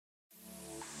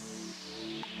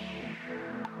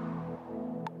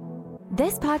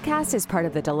This podcast is part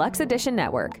of the Deluxe Edition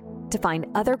Network. To find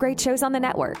other great shows on the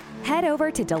network, head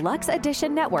over to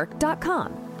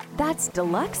deluxeeditionnetwork.com. That's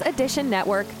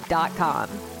deluxeeditionnetwork.com.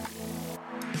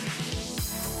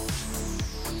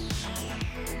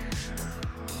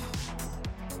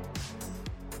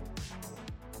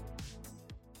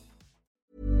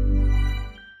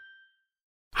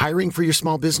 Hiring for your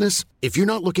small business? If you're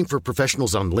not looking for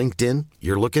professionals on LinkedIn,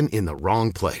 you're looking in the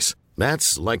wrong place.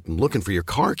 That's like looking for your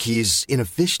car keys in a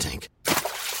fish tank.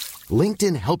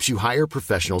 LinkedIn helps you hire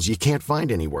professionals you can't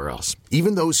find anywhere else,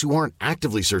 even those who aren't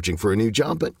actively searching for a new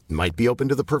job but might be open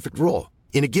to the perfect role.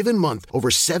 In a given month, over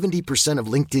 70% of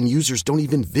LinkedIn users don't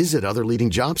even visit other leading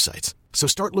job sites. So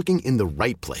start looking in the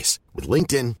right place. With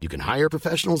LinkedIn, you can hire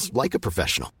professionals like a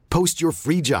professional. Post your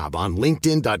free job on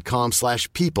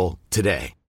linkedin.com/people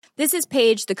today. This is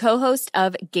Paige, the co-host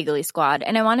of Giggly Squad,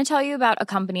 and I want to tell you about a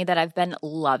company that I've been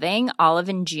loving,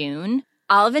 Olive & June.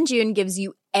 Olive & June gives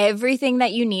you everything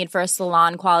that you need for a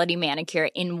salon-quality manicure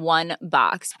in one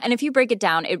box. And if you break it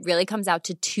down, it really comes out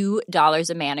to $2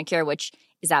 a manicure, which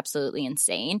is absolutely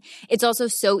insane. It's also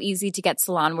so easy to get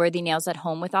salon-worthy nails at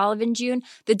home with Olive & June.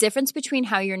 The difference between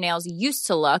how your nails used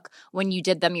to look when you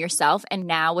did them yourself and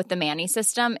now with the Mani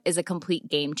system is a complete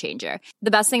game changer.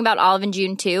 The best thing about Olive &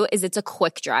 June, too, is it's a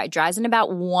quick dry. Dries in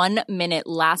about 1 minute,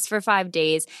 lasts for 5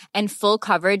 days, and full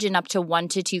coverage in up to 1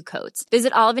 to 2 coats.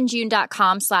 Visit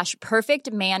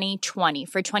oliveandjune.com/perfectmani20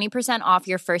 for 20% off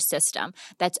your first system.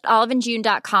 That's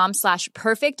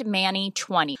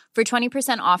oliveandjune.com/perfectmani20 for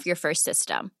 20% off your first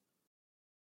system.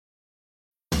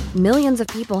 Millions of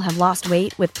people have lost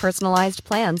weight with personalized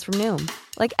plans from Noom.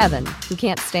 Like Evan, who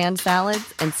can't stand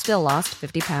salads and still lost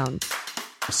 50 pounds.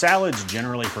 Salads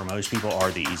generally for most people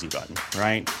are the easy button,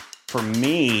 right? For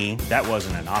me, that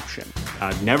wasn't an option.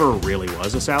 I never really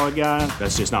was a salad guy.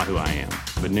 That's just not who I am.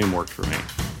 But Noom worked for me.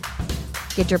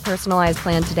 Get your personalized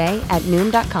plan today at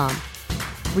Noom.com.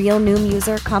 Real Noom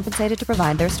user compensated to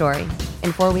provide their story.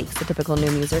 In 4 weeks, the typical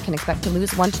Noom user can expect to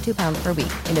lose 1 to 2 pounds per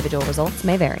week. Individual results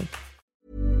may vary.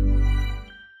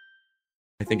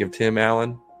 I think of Tim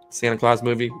Allen, Santa Claus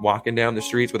movie, walking down the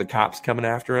streets with the cops coming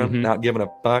after him, not giving a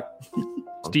fuck.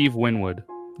 Steve Winwood.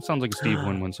 It sounds like a Steve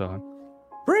Winwood song.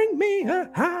 Bring me a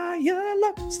higher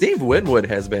love. Steve Winwood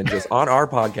has been just on our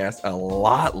podcast a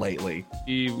lot lately.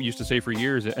 He used to say for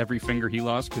years that every finger he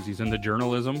lost, because he's in the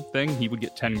journalism thing, he would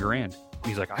get 10 grand.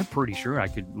 He's like, I'm pretty sure I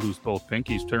could lose both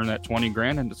pinkies, turn that 20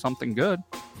 grand into something good.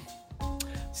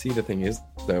 See, the thing is,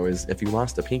 though, is if you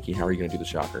lost a pinky, how are you going to do the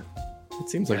shocker? It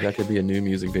seems like that could be a new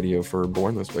music video for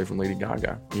Born This Way from Lady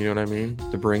Gaga. You know what I mean?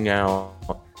 To bring out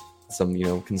some,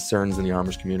 concerns in the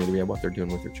Amish community about what they're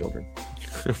doing with their children.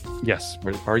 Yes.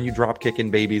 Are you drop kicking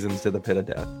babies into the pit of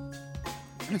death? I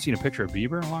haven't seen a picture of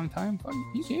Bieber in a long time.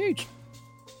 He's aged.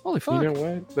 Holy fuck. You know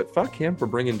what? But fuck him for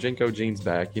bringing Jinko jeans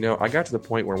back. I got to the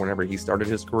point where whenever he started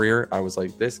his career, I was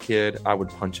like, this kid, I would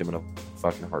punch him in a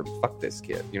fucking heart. Fuck this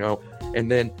kid, And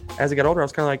then as I got older, I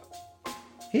was kind of like,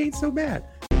 he ain't so bad.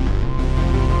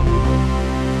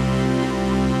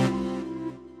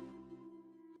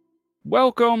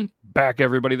 Welcome back,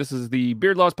 everybody. This is the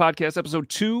Beard Laws Podcast, episode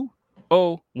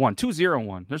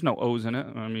 201. There's no O's in it.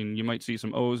 I mean, you might see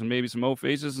some O's and maybe some O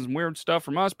faces and some weird stuff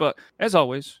from us, but as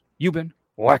always, you've been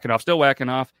still whacking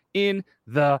off in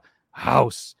the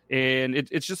house. And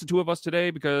it's just the two of us today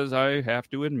because I have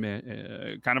to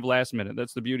admit, kind of last minute.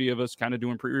 That's the beauty of us kind of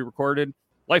doing pre-recorded.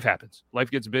 Life happens. Life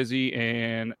gets busy,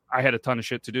 and I had a ton of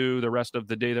shit to do the rest of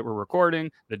the day that we're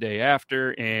recording, the day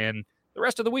after, and the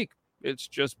rest of the week. It's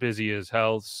just busy as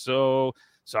hell. So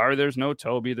sorry, there's no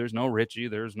Toby, there's no Richie,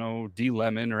 there's no D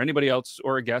Lemon or anybody else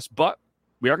or a guest, but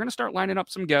we are going to start lining up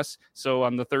some guests. So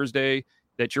on the Thursday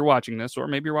that you're watching this, or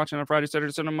maybe you're watching on Friday,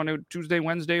 Saturday, Sunday, Monday, Tuesday,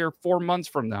 Wednesday, or 4 months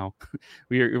from now,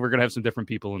 we're going to have some different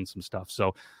people and some stuff.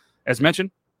 So as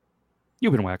mentioned,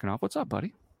 you've been whacking off. What's up,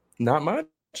 buddy? Not much,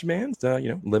 man.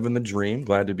 Living the dream.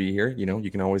 Glad to be here.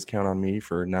 You can always count on me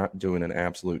for not doing an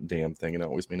absolute damn thing and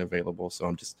always being available. So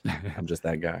I'm just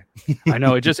that guy. I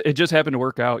know it just happened to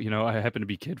work out. I happen to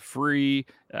be kid free.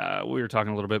 We were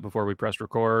talking a little bit before we pressed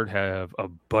record. Have a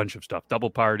bunch of stuff, double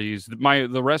parties.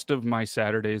 The rest of my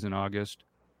Saturdays in August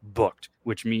booked,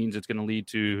 which means it's going to lead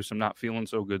to some not feeling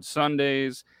so good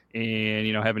Sundays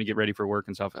and having to get ready for work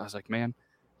and stuff. I was like, man.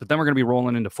 But then we're going to be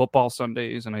rolling into football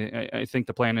Sundays. And I think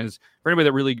the plan is, for anybody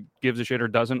that really gives a shit or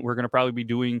doesn't, we're going to probably be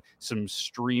doing some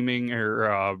streaming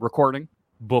or recording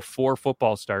before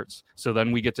football starts. So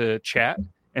then we get to chat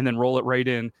and then roll it right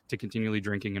in to continually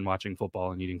drinking and watching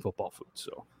football and eating football food.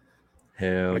 So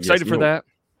I'm excited for that.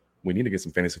 We need to get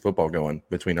some fantasy football going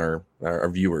between our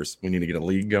viewers. We need to get a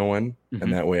league going.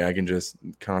 And that way I can just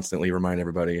constantly remind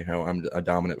everybody how I'm a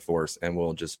dominant force and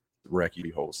we'll just wreck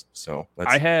you holes. So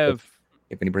I have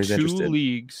if anybody's 2 interested.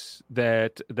 leagues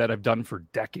that I've done for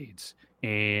decades,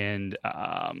 and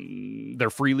they're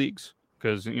free leagues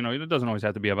because it doesn't always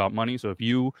have to be about money. So if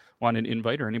you want an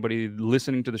invite or anybody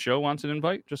listening to the show wants an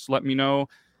invite, just let me know.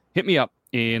 Hit me up,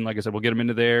 and like I said, we'll get them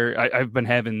into there. I've been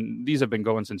having these have been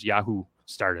going since Yahoo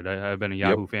started. I've been a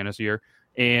Yahoo Fantasyer,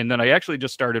 and then I actually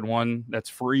just started one that's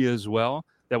free as well.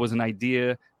 That was an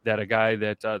idea that a guy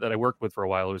that I worked with for a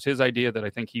while. It was his idea that I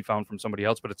think he found from somebody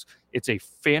else, but it's a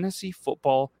fantasy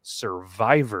football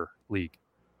survivor league.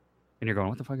 And you're going,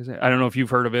 what the fuck is that? I don't know if you've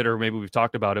heard of it or maybe we've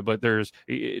talked about it, but there's,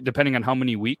 depending on how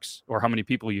many weeks or how many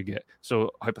people you get.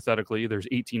 So hypothetically, there's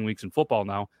 18 weeks in football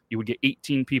now. You would get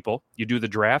 18 people. You do the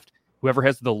draft. Whoever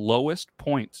has the lowest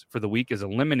points for the week is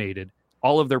eliminated.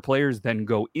 All of their players then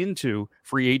go into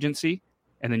free agency,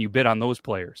 and then you bid on those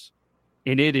players.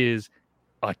 And it is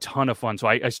a ton of fun. So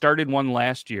I started one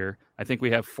last year. I think we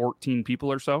have 14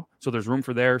 people or so. So there's room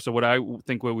for there. So what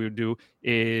we would do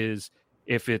is,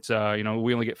 if it's, we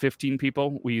only get 15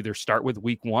 people, we either start with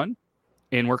week 1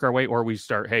 and work our way, or we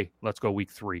start, hey, let's go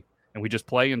week 3. And we just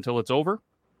play until it's over.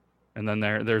 And then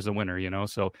there's a winner,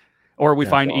 So, or we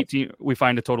find 18, we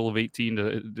find a total of 18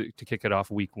 to kick it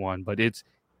off week 1. But it's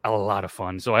a lot of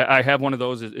fun. So I have one of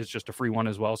those. It's just a free one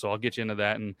as well. So I'll get you into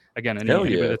that. And again,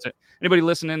 anybody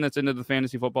listening that's into the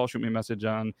fantasy football, shoot me a message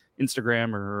on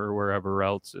Instagram or wherever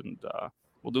else, and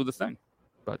we'll do the thing.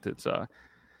 But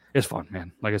it's fun,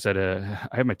 man. Like I said,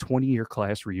 I had my 20-year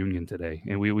class reunion today,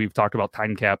 and we've talked about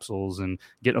time capsules and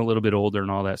getting a little bit older and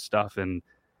all that stuff, and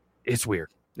it's weird.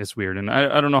 It's weird, and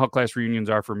I don't know how class reunions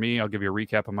are for me. I'll give you a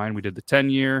recap of mine. We did the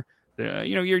 10-year.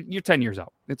 You're 10 years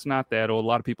out. It's not that old. A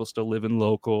lot of people still living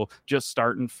local, just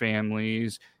starting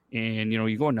families, and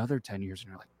you go another 10 years, and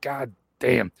you're like, God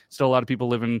damn. Still a lot of people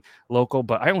living local,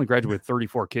 but I only graduated with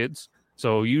 34 kids.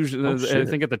 So usually, I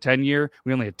think at the 10-year,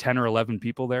 we only had 10 or 11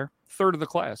 people there. Third of the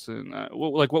class. And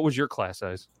what was your class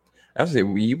size? I would say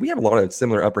we have a lot of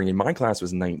similar upbringing. My class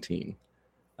was 19.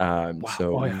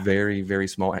 Very, very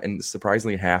small. And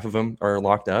surprisingly, half of them are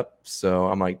locked up. So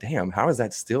I'm like, damn, how is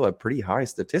that still a pretty high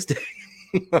statistic?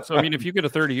 So, I mean, if you get a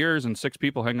 30 years and 6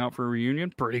 people hang out for a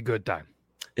reunion, pretty good time.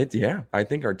 I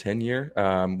think our 10-year,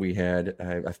 we had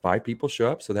 5 people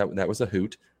show up. So that was a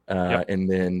hoot. And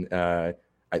then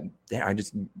I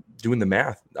just doing the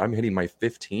math. I'm hitting my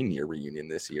 15-year reunion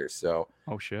this year. So,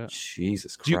 oh shit,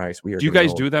 Jesus Christ, do you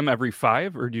guys do them every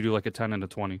 5, or do you do like a 10 and a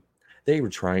 20? They were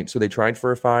trying. So they tried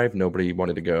for a 5. Nobody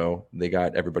wanted to go. They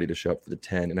got everybody to show up for the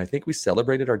 10, and I think we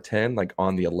celebrated our 10 like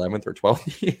on the 11th or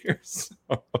 12th year. So,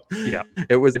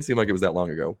 it seemed like it was that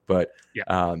long ago, but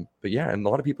and a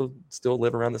lot of people still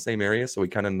live around the same area, so we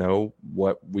kind of know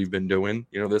what we've been doing,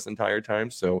 this entire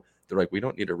time. So they're like, we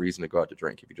don't need a reason to go out to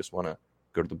drink. If you just want to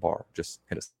go to the bar, just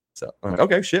hit us up. I'm like,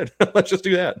 okay, shit, let's just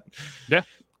do that. Yeah,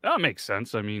 that makes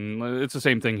sense. I mean, it's the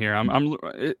same thing here.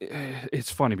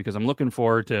 It's funny because I'm looking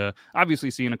forward to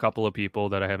obviously seeing a couple of people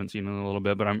that I haven't seen in a little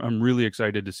bit, but I'm really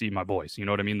excited to see my boys. You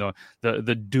know what I mean?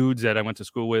 The dudes that I went to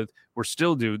school with, we're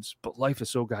still dudes, but life is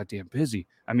so goddamn busy.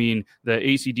 I mean, the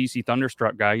AC/DC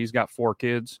Thunderstruck guy, he's got 4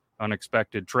 kids,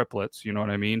 unexpected triplets. You know what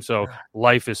I mean? So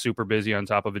life is super busy on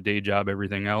top of a day job,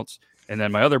 everything else. And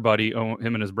then my other buddy, him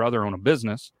and his brother own a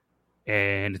business,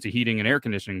 and it's a heating and air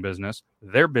conditioning business.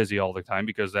 They're busy all the time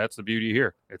because that's the beauty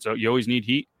here. You always need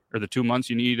heat, or the 2 months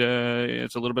you need,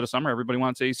 it's a little bit of summer. Everybody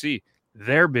wants AC.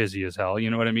 They're busy as hell. You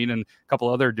know what I mean? And a couple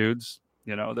other dudes,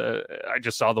 I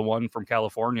just saw the one from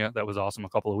California. That was awesome a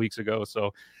couple of weeks ago.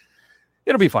 So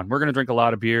it'll be fun. We're going to drink a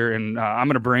lot of beer, and I'm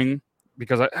going to bring,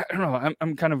 because I don't know,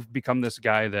 I'm kind of become this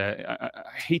guy that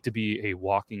I hate to be a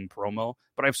walking promo,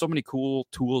 but I have so many cool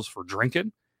tools for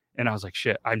drinking. And I was like,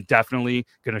 shit, I'm definitely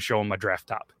going to show him my draft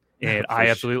top. And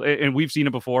and we've seen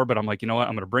it before, but I'm like, you know what?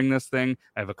 I'm going to bring this thing.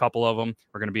 I have a couple of them.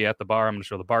 We're going to be at the bar. I'm going to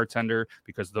show the bartender,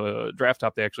 because the draft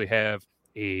top, they actually have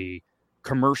a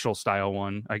commercial style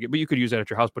one. But you could use that at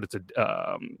your house, but it's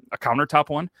a countertop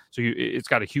one. So it's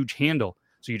got a huge handle.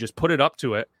 So you just put it up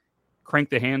to it, crank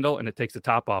the handle, and it takes the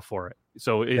top off for it.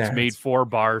 So it's made 4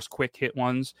 bars, quick hit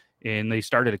ones. And they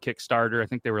started a Kickstarter. I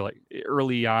think they were like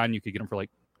early on, you could get them for like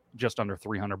just under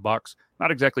 $300.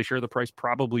 Not exactly sure the price,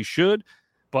 probably should,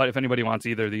 but if anybody wants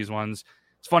either of these ones,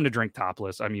 it's fun to drink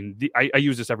topless. I mean, I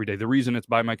use this every day. The reason it's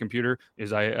by my computer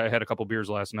is I had a couple beers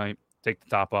last night, take the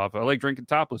top off. I like drinking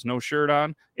topless, no shirt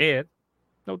on, and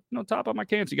no top on my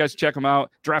cans. So you guys check them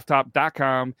out,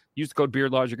 drafttop.com. Use the code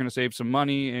BeardLaws. You're going to save some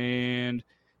money. And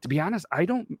to be honest, I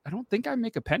don't think I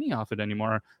make a penny off it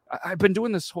anymore. I've been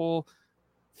doing this whole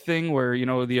thing where,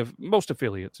 the most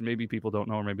affiliates, and maybe people don't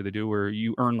know, or maybe they do, where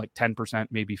you earn like 10%,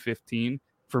 maybe 15%.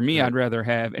 For me, I'd rather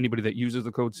have anybody that uses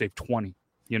the code save 20%.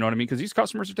 You know what I mean? Because these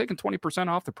customers are taking 20%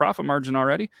 off the profit margin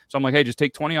already. So I'm like, hey, just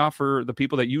take 20 off for the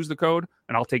people that use the code,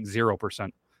 and I'll take 0%.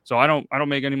 So I don't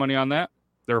make any money on that.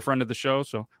 They're a friend of the show,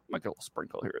 so I might get a little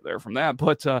sprinkle here or there from that.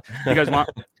 But you guys want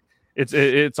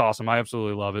it's awesome. I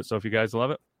absolutely love it. So if you guys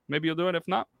love it, maybe you'll do it. If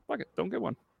not, fuck it, don't get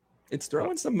one. It's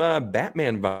throwing some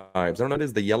Batman vibes. I don't know. It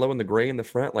is the yellow and the gray in the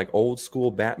front, like old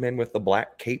school Batman with the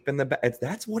black cape in the back.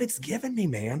 That's what it's giving me,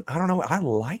 man. I don't know. I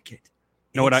like it.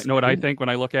 Know what I think when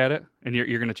I look at it, and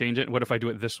you're going to change it. What if I do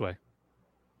it this way?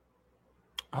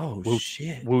 Oh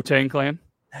shit! Wu-Tang Clan.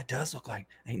 That does look like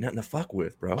ain't nothing to fuck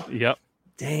with, bro. Yep.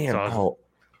 Damn. So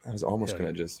I was almost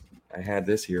gonna I had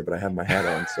this here, but I have my hat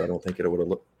on, so I don't think it would have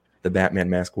looked. The Batman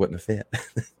mask wouldn't have fit.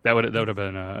 that would have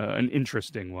been an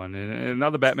interesting one. And now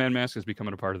the Batman mask is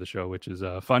becoming a part of the show, which is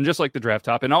fun, just like the draft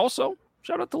top. And also,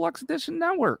 shout out to Deluxe Edition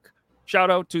Network.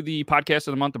 Shout out to the podcast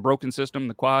of the month, The Broken System,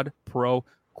 the Quad Pro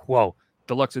Quo.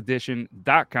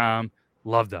 DeluxeEdition.com.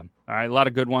 Love them. All right, a lot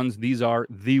of good ones. These are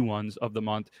the ones of the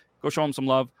month. Go show them some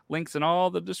love. Links in all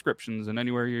the descriptions and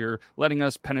anywhere you're letting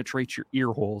us penetrate your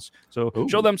ear holes. So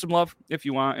show them some love if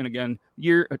you want. And again,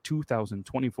 year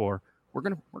 2024, we're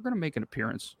gonna make an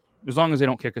appearance as long as they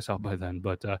don't kick us out by then.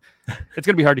 But it's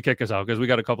gonna be hard to kick us out because we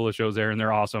got a couple of shows there and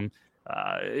they're awesome.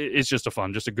 It's just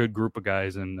a good group of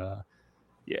guys, and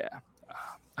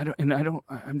I'm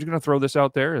just going to throw this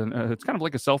out there, and it's kind of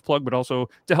like a self-plug, but also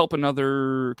to help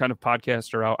another kind of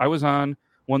podcaster out. I was on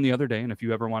one the other day, and if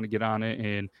you ever want to get on it,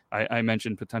 and I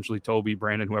mentioned potentially Toby,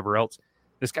 Brandon, whoever else,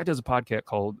 this guy does a podcast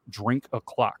called Drink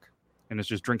O'Clock, and it's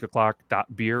just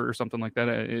drinkoclock.beer or something like that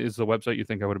is the website. You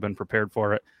think I would have been prepared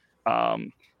for it.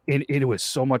 And it was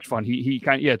so much fun.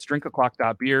 It's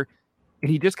drinkoclock.beer, and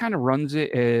he just kind of runs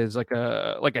it as like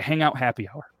a hangout happy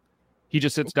hour. He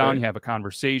just sits down, you have a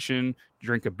conversation,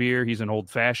 drink a beer. He's an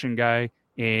old-fashioned guy.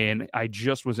 And I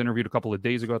just was interviewed a couple of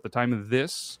days ago at the time of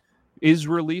this is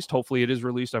released. Hopefully it is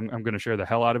released. I'm going to share the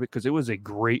hell out of it because it was a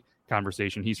great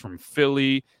conversation. He's from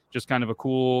Philly, just kind of a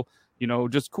cool,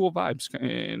 just cool vibes.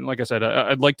 And like I said,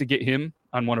 I'd like to get him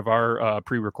on one of our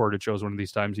pre-recorded shows one of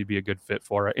these times. He'd be a good fit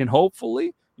for it. And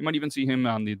hopefully you might even see him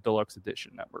on the Deluxe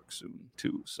Edition Network soon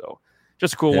too. So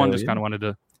just a cool one. Just kind of wanted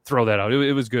to throw that out.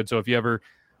 It was good. So if you ever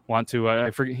want to,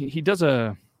 I forget, he does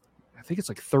I think it's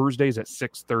like Thursdays at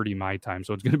 6:30 my time,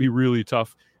 so it's going to be really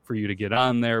tough for you to get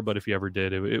on there. But if you ever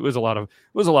did, it was a lot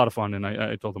of fun, and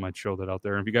I told him I'd show that out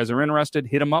there. And if you guys are interested,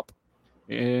 hit him up.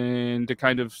 And to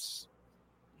kind of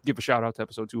give a shout out to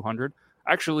episode 200,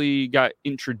 I actually got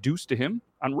introduced to him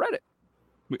on Reddit.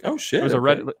 Oh shit! There was a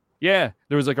Reddit. Yeah,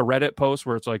 there was like a Reddit post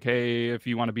where it's like, hey, if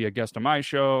you want to be a guest on my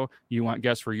show, you want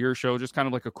guests for your show, just kind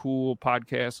of like a cool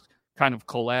podcast kind of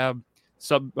collab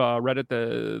sub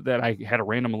Reddit that I had a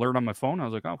random alert on my phone. I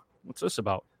was like, oh, what's this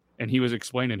about? And he was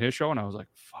explaining his show, and I was like,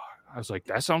 fuck. I was like,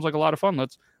 that sounds like a lot of fun.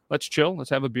 Let's chill,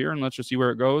 let's have a beer, and let's just see where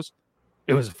it goes.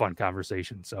 It was a fun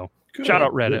conversation. So shout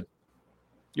out Reddit. Good.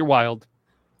 You're wild.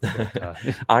 But,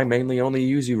 I mainly only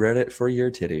use you, Reddit, for your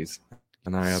titties.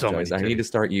 And I apologize. I need to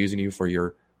start using you for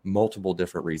your multiple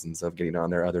different reasons of getting on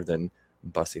there other than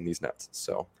busting these nuts.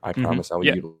 So I promise I will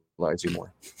utilize you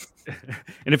more.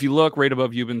 And if you look right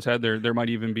above Euban's head, there might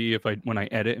even be, when I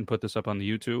edit and put this up on the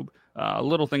YouTube, a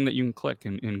little thing that you can click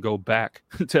and go back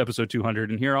to episode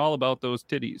 200 and hear all about those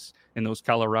titties and those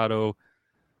Colorado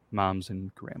moms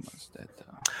and grandmas.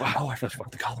 I forgot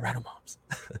about the Colorado moms.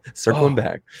 Circling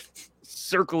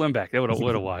back.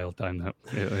 What a wild time that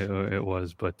it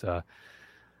was. But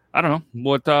I don't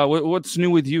know what's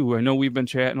new with you. I know we've been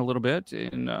chatting a little bit,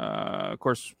 and of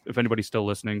course, if anybody's still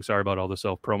listening, sorry about all the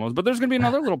self promos. But there's gonna be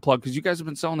another little plug because you guys have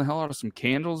been selling the hell out of some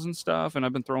candles and stuff, and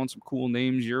I've been throwing some cool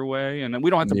names your way. And we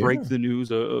don't have to break the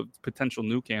news of potential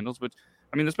new candles, but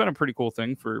I mean, it's been a pretty cool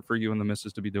thing for you and the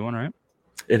missus to be doing, right?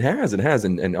 It has,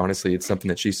 and honestly, it's something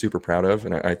that she's super proud of,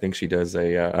 and I think she does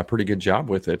a pretty good job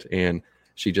with it. And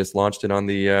she just launched it on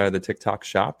the TikTok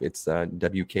shop. It's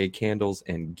WK Candles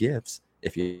and Gifts.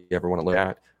 If you ever want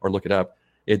to look it up,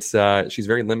 it's she's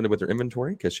very limited with her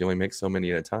inventory because she only makes so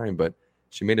many at a time. But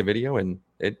she made a video and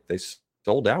they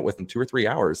sold out within 2 or 3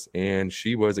 hours, and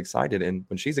she was excited. And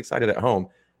when she's excited at home,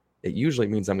 it usually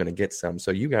means I'm going to get some. So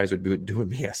you guys would be doing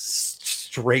me a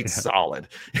straight solid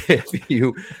if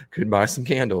you could buy some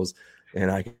candles, and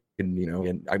I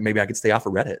can, maybe I could stay off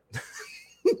of Reddit.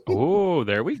 Oh,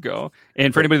 there we go.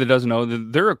 And for anybody that doesn't know,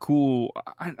 they're a cool.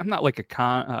 I'm not like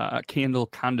a candle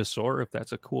connoisseur, if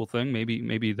that's a cool thing.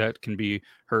 Maybe that can be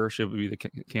her. She'll be the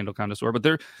candle connoisseur.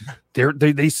 But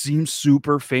they seem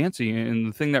super fancy.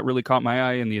 And the thing that really caught my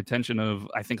eye and the attention of,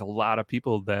 I think, a lot of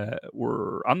people that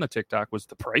were on the TikTok was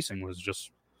the pricing was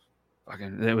just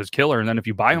fucking, it was killer. And then if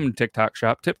you buy them in TikTok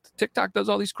shop, TikTok does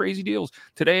all these crazy deals.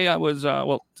 Today I was,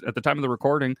 at the time of the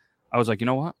recording, I was like, you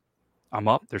know what? I'm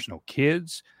up. There's no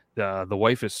kids. The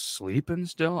wife is sleeping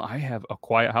still. I have a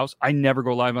quiet house. I never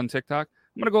go live on TikTok.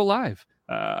 I'm going to go live.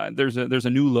 There's a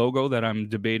new logo that I'm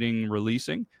debating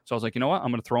releasing. So I was like, you know what?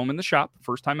 I'm going to throw them in the shop,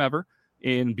 first time ever,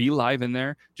 and be live in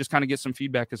there. Just kind of get some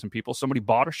feedback to some people. Somebody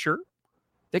bought a shirt.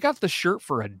 They got the shirt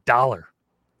for $1.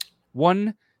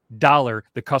 $1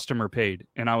 the customer paid.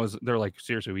 And they're like,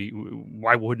 seriously,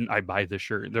 why wouldn't I buy this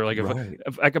shirt? They're like,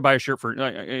 if I could buy a shirt for,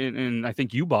 and I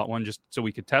think you bought one just so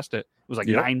we could test it. It was like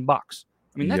 $9.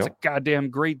 I mean, that's a goddamn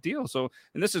great deal. So,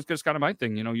 and this is just kind of my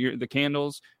thing, the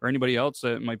candles or anybody else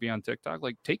that might be on TikTok,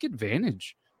 like take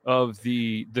advantage of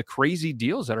the crazy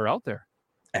deals that are out there.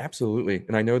 Absolutely.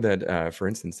 And I know that, for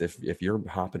instance, if you're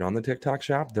hopping on the TikTok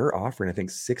shop, they're offering, I think,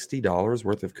 $60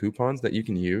 worth of coupons that you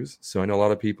can use. So I know a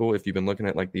lot of people, if you've been looking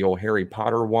at like the old Harry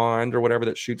Potter wand or whatever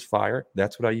that shoots fire,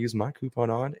 that's what I use my coupon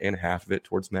on, and half of it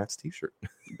towards Matt's t-shirt.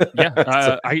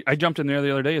 Yeah. I jumped in there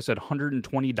the other day. It said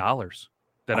 $120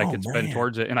 that I could spend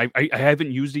towards it. And I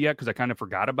haven't used it yet because I kind of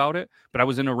forgot about it. But I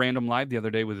was in a random live the other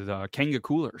day with Kanga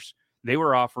Coolers. They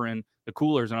were offering the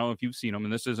coolers. And I don't know if you've seen them.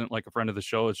 And this isn't like a friend of the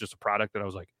show. It's just a product that I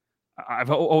was like, I've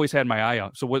always had my eye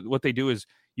out. So what they do is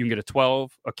you can get a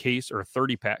 12, a case, or a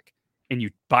 30 pack. And you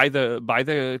buy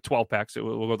the 12 packs.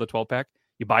 We'll go the 12 pack.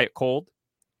 You buy it cold.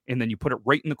 And then you put it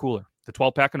right in the cooler. The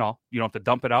 12 pack and all. You don't have to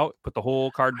dump it out. Put the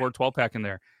whole cardboard 12 pack in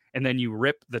there. And then you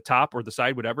rip the top or the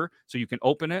side, whatever, so you can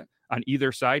open it on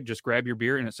either side. Just grab your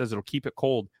beer, and it says it'll keep it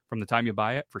cold from the time you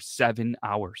buy it for 7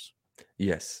 hours.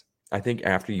 Yes. I think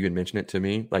after you had mentioned it to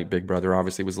me, like Big Brother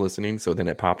obviously was listening, so then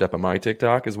it popped up on my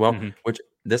TikTok as well, which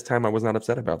this time I was not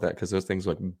upset about that because those things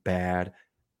look bad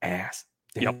ass.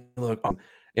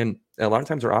 And a lot of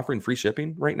times they're offering free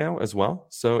shipping right now as well.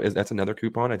 So that's another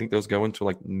coupon. I think those go until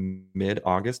like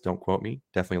mid-August. Don't quote me.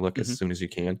 Definitely look as soon as you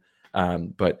can.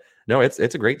 But no, it's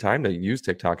a great time to use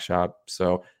TikTok Shop.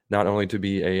 So not only to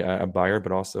be a buyer,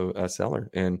 but also a seller.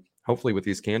 And hopefully with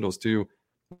these candles too,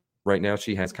 right now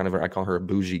she has kind of, I call her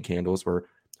bougie candles, where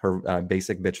her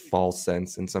basic bitch fall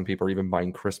scents. And some people are even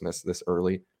buying Christmas this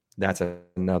early. That's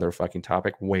another fucking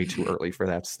topic. Way too early for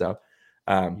that stuff.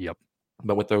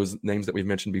 But with those names that we've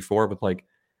mentioned before, with like,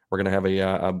 we're going to have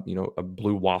a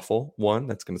blue waffle one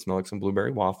that's going to smell like some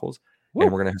blueberry waffles. Woo.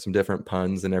 And we're going to have some different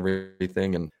puns and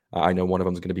everything. And I know one of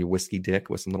them is going to be Whiskey Dick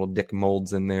with some little dick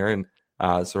molds in there. And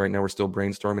so right now we're still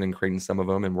brainstorming and creating some of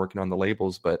them and working on the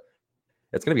labels. But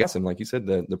it's going to be awesome. Like you said,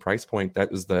 the price point,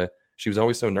 she was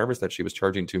always so nervous that she was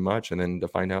charging too much. And then to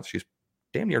find out she's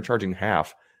damn near charging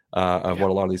half of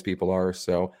what a lot of these people are.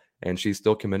 So, and she's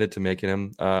still committed to making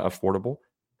them affordable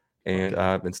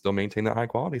and still maintain that high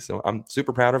quality. So I'm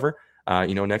super proud of her.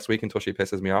 Next week until she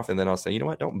pisses me off, and then I'll say, you know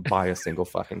what? Don't buy a single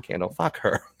fucking candle. Fuck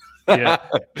her. Yeah.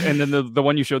 And then the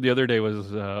one you showed the other day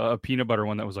was a peanut butter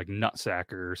one that was like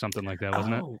nutsack or something like that,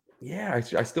 wasn't it? Yeah,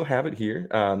 I still have it here.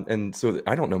 And so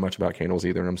I don't know much about candles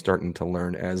either, and I'm starting to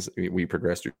learn as we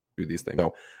progress through these things.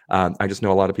 So I just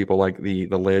know a lot of people like the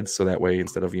lids, so that way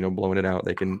instead of blowing it out,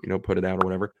 they can put it out or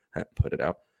whatever. Put it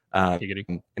out.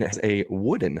 And it has a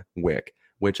wooden wick,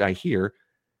 which I hear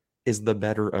is the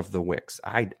better of the wicks.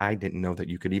 I didn't know that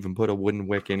you could even put a wooden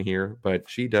wick in here, but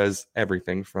she does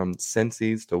everything from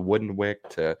Scentsies to wooden wick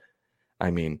to,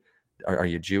 are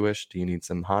you Jewish? Do you need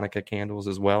some Hanukkah candles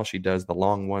as well? She does the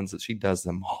long ones. She does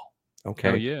them all. Okay.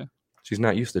 Oh, yeah. She's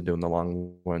not used to doing the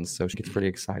long ones, so she gets pretty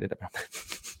excited about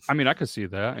that. I could see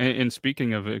that. And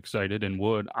speaking of excited and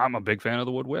wood, I'm a big fan of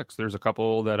the wood wicks. There's a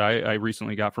couple that I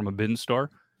recently got from a bin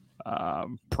store.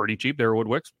 Pretty cheap. They're wood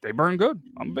wicks. They burn good.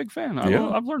 I'm a big fan.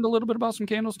 I've learned a little bit about some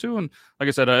candles too. And like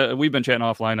I said, we've been chatting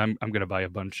offline. I'm going to buy a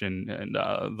bunch, and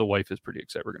the wife is pretty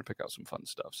excited. We're going to pick out some fun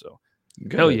stuff. So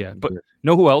good. Hell yeah. But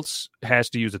know who else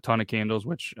has to use a ton of candles,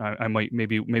 which I might,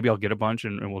 maybe I'll get a bunch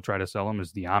and we'll try to sell them,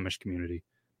 is the Amish community.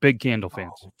 Big candle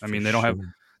fans. They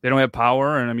don't have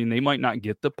power, and they might not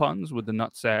get the puns with the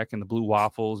nutsack and the blue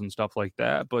waffles and stuff like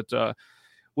that. But,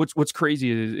 What's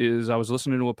crazy is I was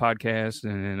listening to a podcast,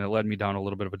 and it led me down a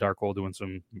little bit of a dark hole doing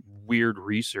some weird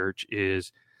research.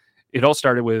 Is it all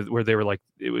started with where they were like,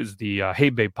 it was the Hey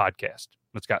Babe podcast.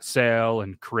 It's got Sal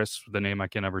and Chris, the name I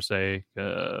can never say,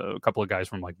 a couple of guys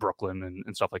from like Brooklyn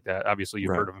and stuff like that. Obviously,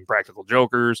 you've heard of Impractical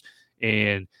Jokers.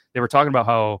 And they were talking about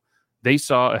how they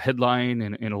saw a headline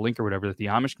and a link or whatever that the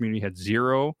Amish community had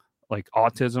zero like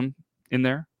autism in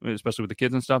there, especially with the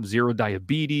kids and stuff, zero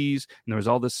diabetes. And there was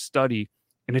all this study.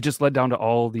 And it just led down to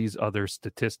all these other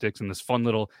statistics and this fun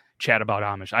little chat about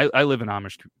Amish. I live in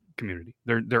Amish community.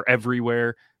 They're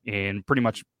everywhere, and pretty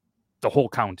much the whole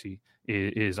county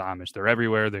is Amish. They're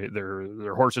everywhere.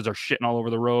 Their horses are shitting all over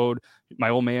the road. My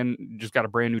old man just got a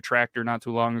brand new tractor not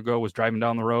too long ago, was driving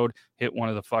down the road, hit one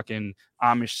of the fucking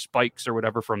Amish spikes or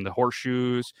whatever from the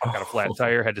horseshoes, got a flat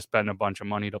tire, had to spend a bunch of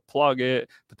money to plug it,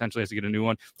 potentially has to get a new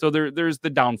one. So there's the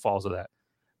downfalls of that.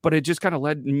 But it just kind of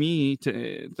led me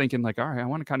to thinking like, all right, I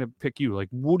want to kind of pick you. Like,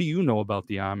 what do you know about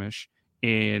the Amish?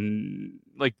 And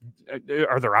like,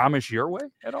 are there Amish your way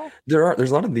at all? There's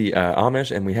a lot of the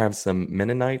Amish, and we have some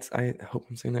Mennonites. I hope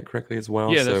I'm saying that correctly as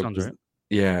well. Yeah, that sounds right.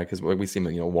 Yeah, because we see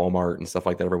them, Walmart and stuff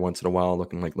like that every once in a while,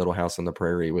 looking like Little House on the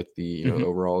Prairie with the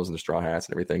overalls and the straw hats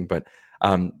and everything. But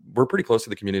we're pretty close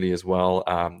to the community as well.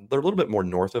 They're a little bit more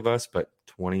north of us, but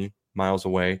 20 miles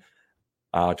away.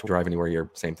 To drive anywhere,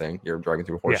 same thing. You're driving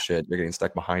through horse shit. You're getting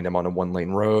stuck behind them on a 1-lane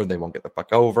road. They won't get the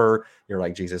fuck over. You're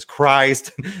like, Jesus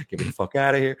Christ, get me the fuck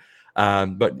out of here.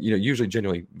 But usually,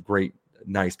 genuinely great,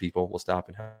 nice people will stop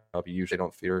and help you. Usually,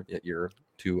 don't fear that you're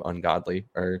too ungodly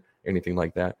or anything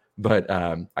like that. But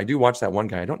I do watch that one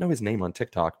guy. I don't know his name on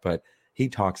TikTok, but he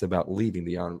talks about leaving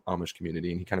the Amish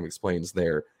community, and he kind of explains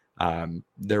their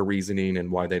reasoning and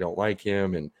why they don't like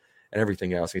him and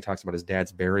everything else. He talks about his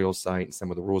dad's burial site and some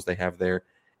of the rules they have there.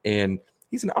 And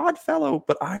he's an odd fellow,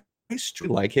 but I still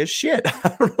like his shit.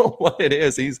 I don't know what it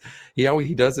is.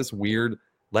 He does this weird,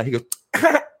 he goes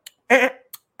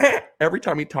every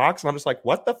time he talks, and I'm just like,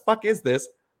 what the fuck is this?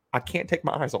 I can't take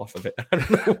my eyes off of it. I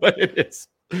don't know what it is.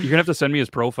 You're gonna have to send me his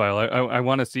profile. I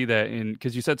want to see that,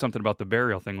 because you said something about the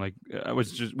burial thing. Like,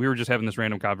 we were just having this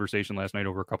random conversation last night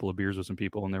over a couple of beers with some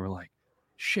people, and they were like,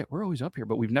 shit, we're always up here,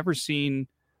 but we've never seen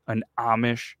an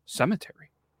Amish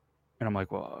cemetery. And I'm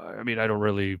like, well, I mean, I don't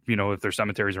really, if there's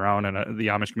cemeteries around and the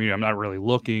Amish community, I'm not really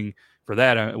looking for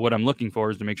that. What I'm looking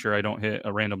for is to make sure I don't hit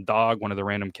a random dog, one of the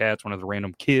random cats, one of the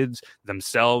random kids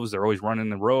themselves. They're always running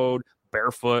the road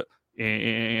barefoot.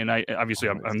 And I obviously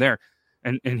I'm there.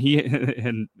 And he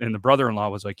and the brother-in-law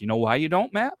was like, you know why you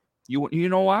don't, Matt? You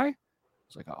know why? I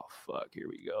was like, oh, fuck, here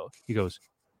we go. He goes,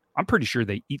 I'm pretty sure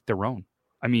they eat their own.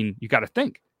 I mean, you got to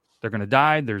think. They're going to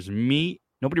die. There's meat.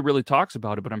 Nobody really talks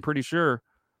about it, but I'm pretty sure.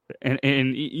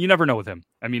 And you never know with him.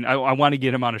 I mean, I want to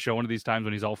get him on a show one of these times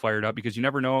when he's all fired up, because you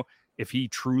never know if he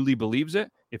truly believes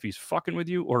it, if he's fucking with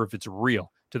you, or if it's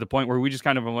real, to the point where we just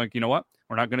kind of are like, you know what?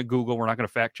 We're not going to Google. We're not going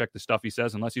to fact check the stuff he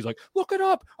says unless he's like, look it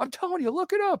up. I'm telling you,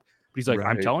 look it up. But he's like,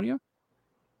 right. I'm telling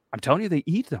you, they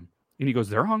eat them. And he goes,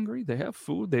 they're hungry. They have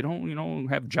food. They don't,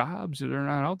 have jobs. They're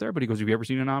not out there. But he goes, have you ever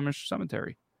seen an Amish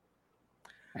cemetery?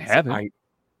 I haven't.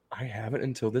 I haven't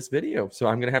until this video. So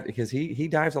I'm going to have to, because he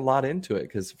dives a lot into it.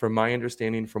 Because from my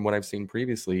understanding, from what I've seen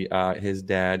previously, his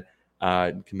dad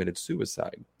committed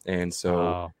suicide. And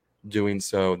so doing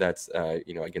so, that's,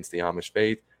 against the Amish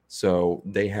faith. So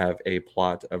they have a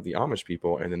plot of the Amish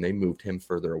people, and then they moved him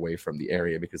further away from the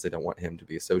area because they don't want him to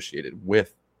be associated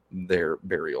with their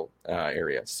burial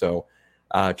area. So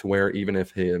to where even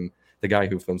if the guy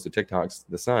who films the TikToks,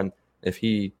 the son, if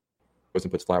he goes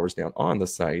and puts flowers down on the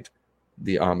site,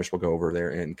 the Amish will go over there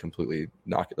and completely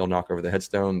they'll knock over the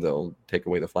headstone. They'll take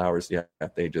away the flowers. Yeah.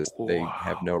 They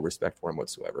have no respect for him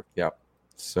whatsoever. Yeah.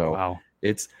 So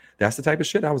that's the type of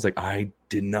shit. I was like, I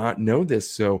did not know this.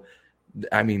 So,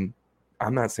 I mean,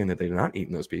 I'm not saying that they're not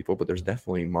eating those people, but there's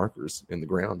definitely markers in the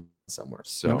ground somewhere.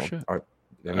 So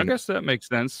I guess that makes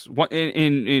sense. What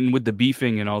in with the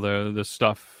beefing and all the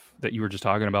stuff that you were just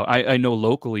talking about, I know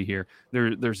locally here,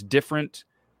 there's different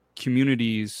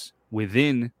communities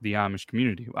within the Amish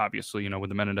community, obviously, with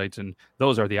the Mennonites, and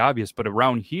those are the obvious. But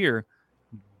around here,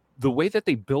 the way that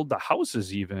they build the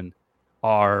houses even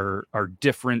are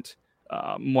different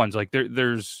ones. Like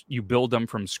there's you build them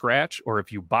from scratch, or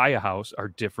if you buy a house, are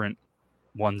different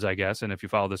ones, I guess. And if you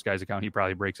follow this guy's account, he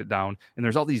probably breaks it down. And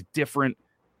there's all these different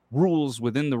rules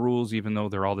within the rules, even though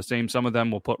they're all the same. Some of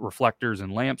them will put reflectors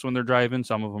and lamps when they're driving.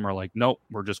 Some of them are like, nope,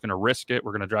 we're just going to risk it.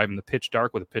 We're going to drive in the pitch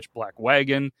dark with a pitch black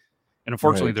wagon. And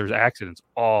unfortunately, there's accidents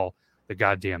all the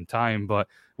goddamn time. But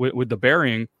with the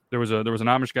burying, there was an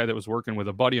Amish guy that was working with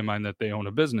a buddy of mine that they own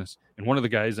a business. And one of the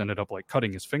guys ended up like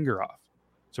cutting his finger off.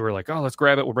 So we're like, oh, let's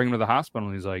grab it. We'll bring him to the hospital.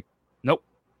 And he's like, nope.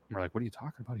 And we're like, what are you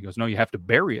talking about? He goes, no, you have to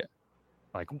bury it.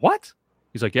 Like, what?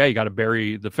 He's like, yeah, you got to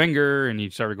bury the finger. And he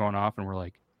started going off. And we're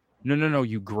like, no.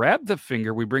 You grab the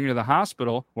finger. We bring it to the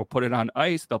hospital. We'll put it on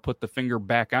ice. They'll put the finger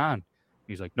back on.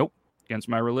 He's like, nope, against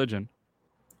my religion.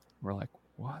 We're like,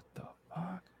 what the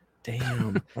fuck?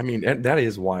 Damn. I mean, that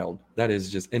is wild. That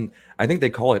is just, and I think they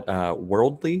call it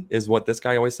worldly is what this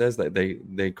guy always says, that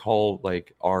they call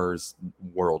like ours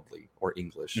worldly or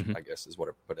English, I guess is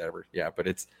whatever. Yeah. But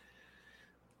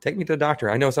Take me to the doctor.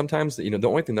 I know sometimes, the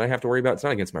only thing that I have to worry about, it's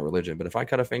not against my religion, but if I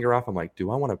cut a finger off, I'm like,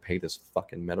 do I want to pay this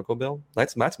fucking medical bill?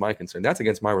 That's my concern. That's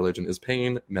against my religion, is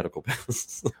paying medical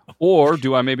bills. Or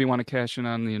do I maybe want to cash in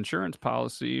on the insurance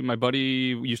policy? My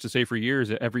buddy used to say for years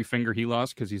that every finger he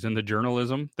lost, because he's in the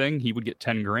journalism thing, he would get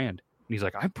 10 grand. And he's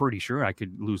like, I'm pretty sure I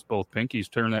could lose both pinkies,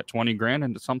 turn that 20 grand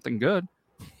into something good.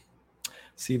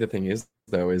 See, the thing is,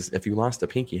 though, is if you lost a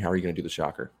pinky, how are you going to do the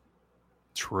shocker?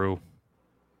 True.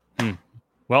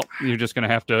 Well, you're just gonna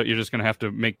have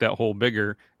to make that hole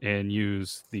bigger and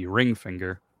use the ring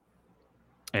finger,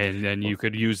 and then you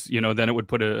could use, then it would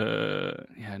put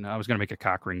I was gonna make a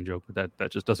cock ring joke, but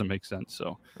that just doesn't make sense.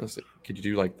 So could you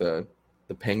do like the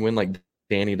penguin, like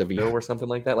Danny DeVito or something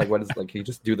like that? Like, what is, like, can you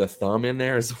just do the thumb in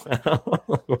there as well?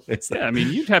 Yeah, I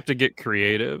mean, you'd have to get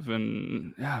creative,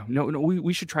 and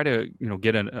we should try to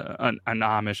get an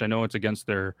Amish. I know it's against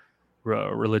their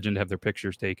religion to have their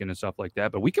pictures taken and stuff like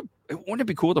that, but wouldn't it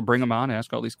be cool to bring them on,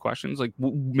 ask all these questions? Like,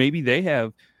 maybe they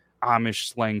have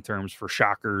Amish slang terms for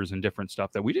shockers and different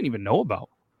stuff that we didn't even know about.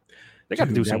 They got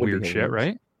to do some weird shit,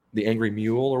 right? The angry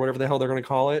mule or whatever the hell they're going to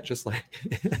call it. Just like,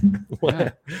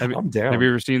 yeah. I'm down. Have you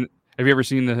ever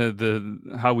seen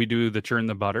the how we do the churn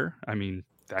the butter? I mean,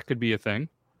 that could be a thing.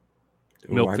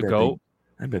 Milk the goat.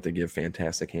 I bet they give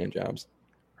fantastic hand jobs.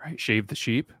 Right. Shave the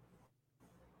sheep.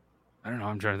 I don't know.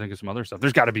 I'm trying to think of some other stuff.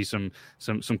 There's got to be some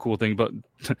cool thing, but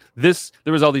there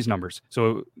was all these numbers.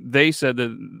 So they said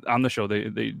that on the show,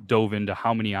 they dove into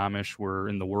how many Amish were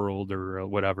in the world or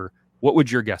whatever. What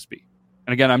would your guess be?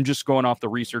 And again, I'm just going off the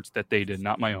research that they did,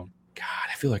 not my own. God,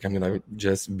 I feel like I'm going to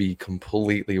just be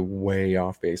completely way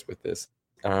off base with this.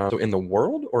 So in the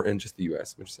world or in just the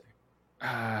U.S., would you say?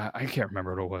 I can't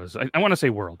remember what it was. I want to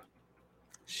say world.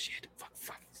 Shit.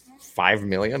 5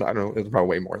 million? I don't know. It's probably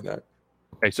way more than that.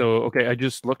 Okay, I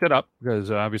just looked it up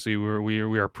because obviously we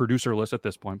are producerless at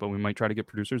this point, but we might try to get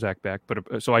producer Zach back.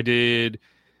 But so I did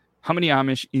how many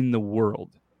Amish in the world?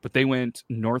 But they went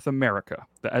North America.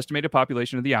 The estimated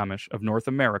population of the Amish of North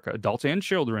America, adults and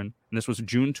children, and this was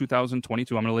June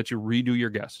 2022. I'm going to let you redo your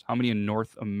guess. How many in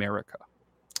North America?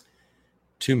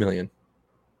 2 million.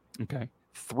 Okay,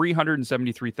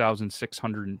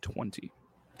 373,620.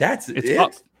 That's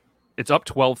it. It's up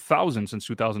 12,000 since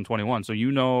 2021. So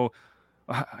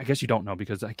I guess you don't know,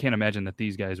 because I can't imagine that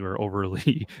these guys were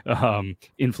overly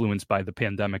influenced by the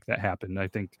pandemic that happened. I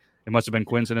think it must have been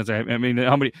coincidence. I mean,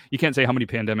 you can't say how many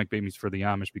pandemic babies for the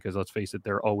Amish, because let's face it,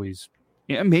 they're always,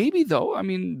 maybe though. I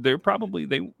mean, they're probably,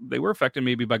 they were affected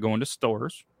maybe by going to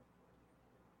stores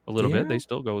a little bit. They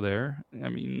still go there. I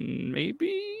mean,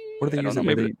 maybe. What are they using?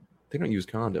 Maybe they don't use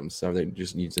condoms. So they're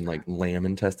just using like lamb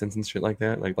intestines and shit like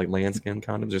that. Like lambskin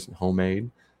condoms, just homemade.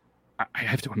 I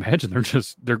have to imagine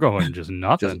they're going just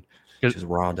nothing. just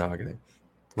raw dogging it.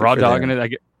 Raw dogging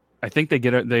it. I think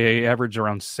they average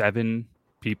around 7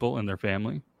 people in their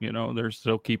family. They're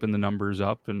still keeping the numbers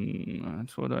up, and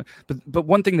that's what but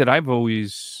one thing that I've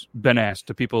always been asked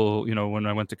to people, when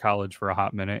I went to college for a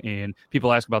hot minute, and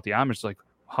people ask about the Amish, like,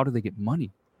 how do they get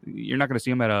money? You're not going to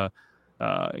see them at a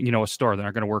store. They're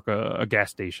not going to work a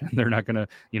gas station. They're not going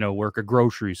to, work a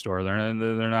grocery store. They're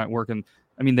not working.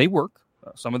 I mean, they work.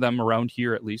 Some of them around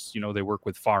here, at least, they work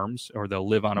with farms, or they'll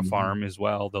live on a farm as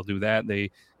well. They'll do that.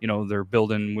 They're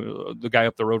building. The guy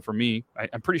up the road from me,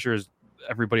 I'm pretty sure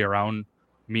everybody around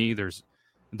me, there's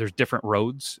different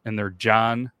roads, and they're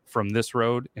John from this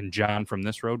road and John from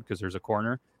this road, because there's a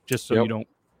corner, just so you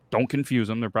don't confuse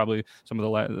them. They're probably some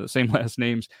of the same last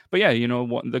names. But yeah,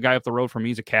 the guy up the road from me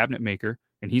is a cabinet maker,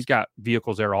 and he's got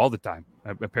vehicles there all the time.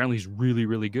 Apparently he's really,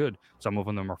 really good. Some of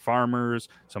them are farmers.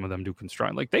 Some of them do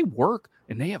construction. Like, they work,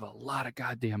 and they have a lot of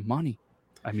goddamn money.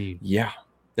 I mean, yeah.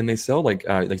 And they sell like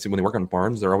when they work on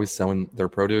farms, they're always selling their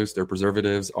produce, their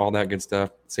preservatives, all that good stuff.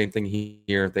 Same thing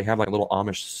here. They have like a little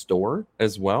Amish store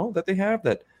as well that they have,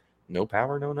 that no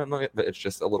power, no nothing like it, but it's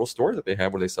just a little store that they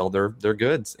have where they sell their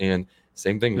goods. And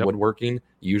same thing, woodworking.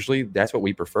 Usually that's what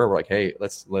we prefer. We're like, hey,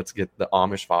 let's get the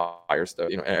Amish fire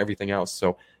stuff, everything else.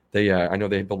 So they, I know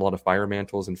they build a lot of fire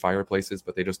mantles and fireplaces,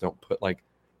 but they just don't put like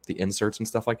the inserts and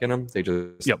stuff like in them. They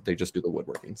just do the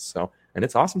woodworking. So, and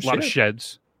it's awesome. A lot of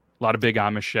sheds. A lot of big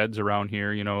Amish sheds around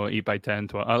here, 8 by 10,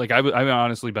 12. Like, I've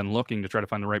honestly been looking to try to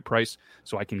find the right price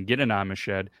so I can get an Amish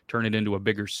shed, turn it into a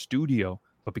bigger studio.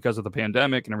 But because of the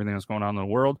pandemic and everything that's going on in the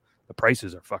world, the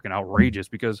prices are fucking outrageous,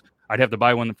 because I'd have to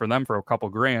buy one for them for a couple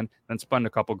grand, then spend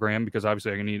a couple grand, because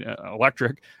obviously I need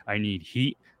electric, I need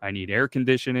heat, I need air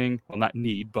conditioning. Well, not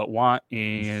need, but want,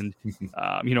 and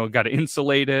got to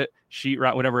insulate it,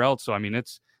 sheetrock, whatever else. So I mean,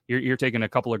 you're taking a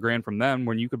couple of grand from them,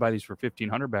 when you could buy these for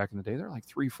 $1,500 back in the day. They're like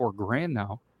 $3-4 grand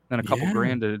now. Then a couple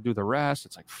grand to do the rest.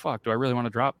 It's like, fuck, do I really want to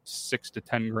drop $6 to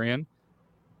 $10 grand?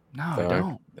 No, I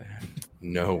don't.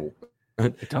 No.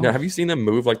 Don't. Now, have you seen them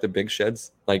move like the big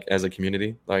sheds, like as a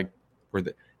community, like where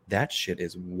that shit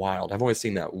is wild. I've only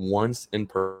seen that once in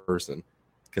person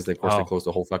because they closed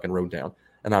the whole fucking road down,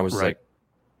 and I was like,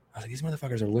 these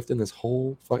motherfuckers are lifting this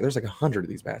whole. There's like 100 of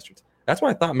these bastards. That's why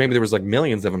I thought maybe there was like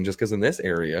millions of them, just because in this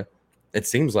area, it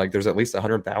seems like there's at least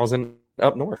 100,000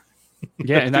 up north.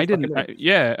 Yeah, and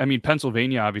I mean,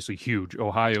 Pennsylvania obviously huge,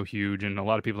 Ohio huge, and a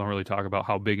lot of people don't really talk about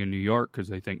how big in New York because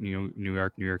they think New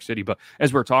York City. But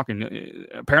as we're talking,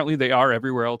 apparently they are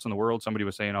everywhere else in the world. Somebody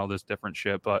was saying all this different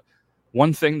shit. But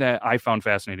one thing that I found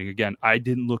fascinating, again, I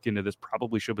didn't look into this,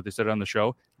 probably should, but they said it on the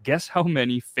show. Guess how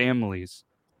many families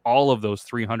all of those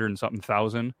 300 and something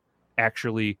thousand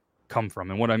actually come from?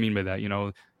 And what I mean by that,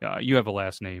 you have a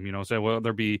last name, so well,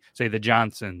 there be, say, the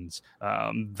Johnsons,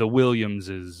 the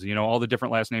Williamses, all the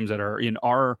different last names that are in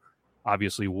our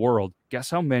obviously world. Guess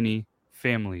how many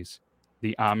families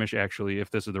the Amish actually,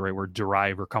 if this is the right word,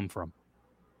 derive or come from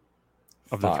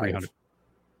of 5. The 300.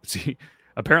 See,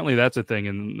 apparently that's a thing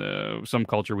in some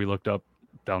culture we looked up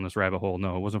down this rabbit hole.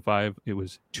 No, it wasn't 5. It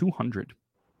was 200.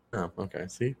 Oh, okay.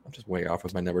 See, I'm just way off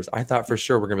with my numbers. I thought for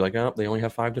sure we're going to be like, oh, they only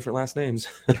have 5 different last names.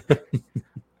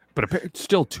 But it's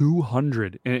still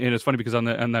 200. And it's funny because on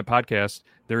that podcast,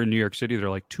 they're in New York City. They're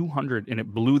like 200, and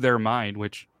it blew their mind,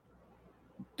 which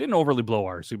didn't overly blow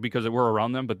ours because we're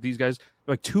around them. But these guys,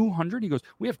 like 200. He goes,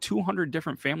 we have 200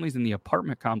 different families in the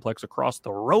apartment complex across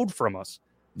the road from us.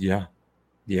 Yeah.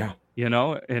 Yeah.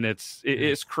 And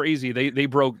it's crazy. They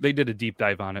did a deep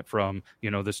dive on it from,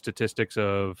 the statistics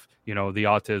of, the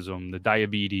autism, the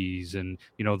diabetes, and,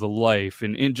 the life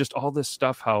and just all this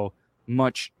stuff, how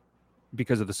much,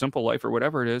 because of the simple life or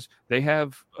whatever it is, they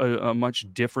have a much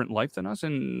different life than us,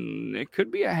 and it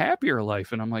could be a happier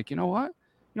life. And I'm like, you know what?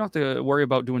 You don't have to worry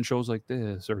about doing shows like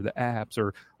this or the apps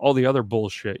or all the other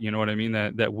bullshit. You know what I mean?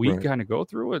 That we kind of go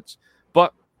through.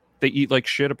 But they eat like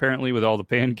shit, apparently, with all the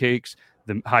pancakes,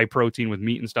 the high protein with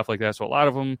meat and stuff like that. So a lot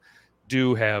of them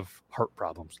do have heart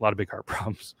problems, a lot of big heart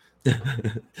problems.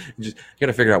 You got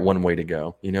to figure out one way to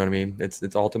go. You know what I mean?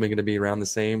 It's ultimately going to be around the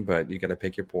same, but you got to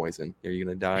pick your poison. Are you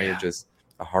going to die of just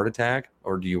a heart attack,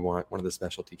 or do you want one of the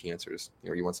specialty cancers,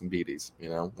 or you want some BDs?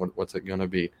 What's it going to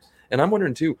be? And I'm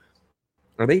wondering too,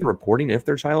 are they reporting if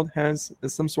their child has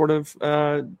some sort of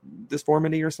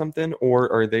deformity or something,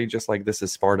 or are they just like, this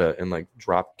is Sparta and like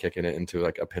drop kicking it into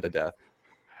like a pit of death?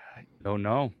 Don't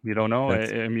know. You don't know.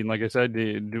 I mean, like I said,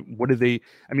 what do they?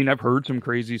 I mean, I've heard some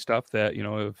crazy stuff that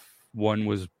if one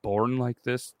was born like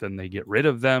this, then they get rid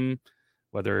of them.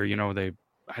 Whether they,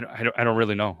 I don't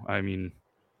really know. I mean,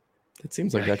 it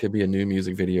seems like that could be a new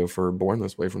music video for "Born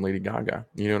This Way" from Lady Gaga.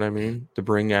 You know what I mean? To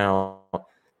bring out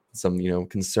some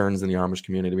concerns in the Amish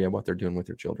community about what they're doing with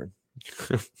their children.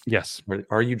 Yes.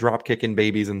 Are you drop kicking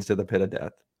babies into the pit of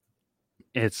death?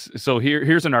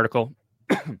 Here's an article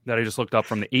that I just looked up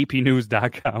from the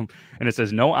apnews.com, and it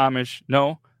says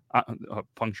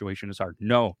punctuation is hard.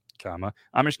 No, comma,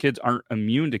 Amish kids aren't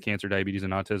immune to cancer, diabetes,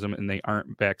 and autism, and they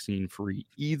aren't vaccine free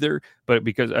either. But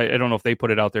because I don't know if they put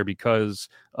it out there because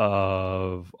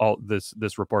of all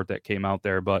this report that came out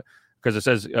there, but because it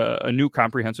says a new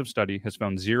comprehensive study has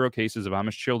found 0 cases of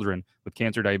Amish children with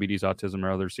cancer, diabetes, autism,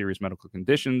 or other serious medical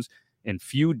conditions, and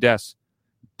few deaths.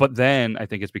 But then I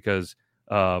think it's because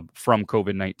from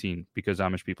COVID-19, because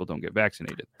Amish people don't get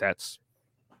vaccinated.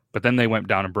 But then they went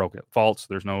down and broke it. False.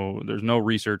 There's no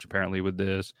research apparently with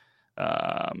this.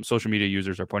 Social media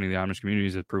users are pointing the Amish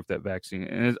communities as proof that vaccine.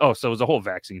 And so it was a whole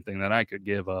vaccine thing that I could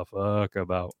give a fuck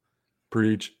about.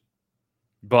 Preach.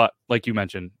 But like you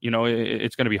mentioned,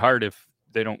 it's going to be hard if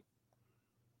they don't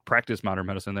practice modern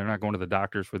medicine. They're not going to the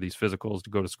doctors for these physicals to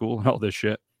go to school and all this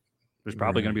shit. There's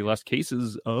probably going to be less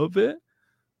cases of it.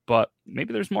 But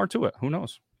maybe there's more to it. Who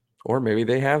knows? Or maybe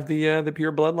they have the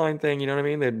pure bloodline thing. You know what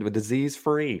I mean? The disease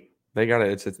free. They got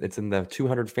it. It's in the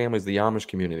 200 families, the Amish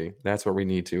community. That's what we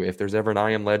need to. If there's ever an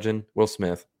I Am Legend, Will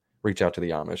Smith, reach out to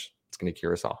the Amish. It's going to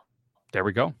cure us all. There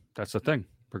we go. That's the thing.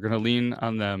 We're going to lean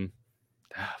on them.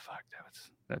 Fuck.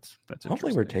 That's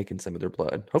hopefully we're taking some of their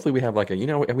blood. Hopefully we have like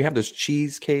we have those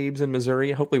cheese caves in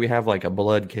Missouri. Hopefully we have like a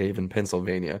blood cave in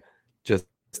Pennsylvania. Just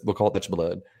we'll call it Dutch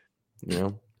blood.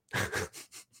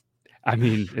 I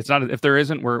mean, it's not, if there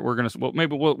isn't, we're going to,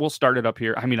 maybe we'll start it up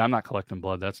here. I mean, I'm not collecting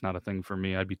blood. That's not a thing for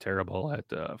me. I'd be terrible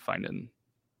at finding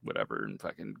whatever and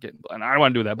fucking getting blood. And I don't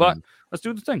want to do that, but let's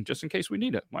do the thing just in case we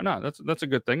need it. Why not? That's a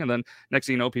good thing. And then next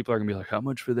thing you know, people are going to be like, how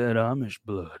much for that Amish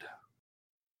blood?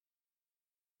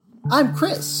 I'm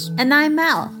Chris. And I'm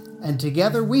Mel. And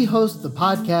together we host the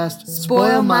podcast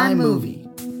Spoil My Movie.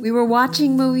 We were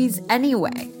watching movies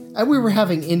anyway. And we were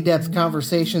having in-depth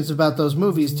conversations about those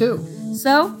movies too.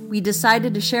 So, we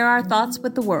decided to share our thoughts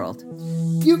with the world.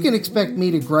 You can expect me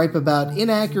to gripe about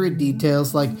inaccurate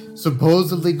details like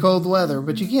supposedly cold weather,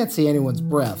 but you can't see anyone's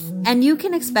breath. And you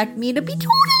can expect me to be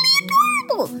totally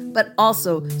adorable, but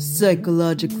also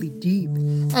psychologically deep.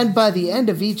 And by the end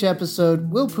of each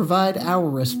episode, we'll provide our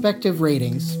respective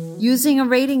ratings, using a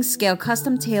rating scale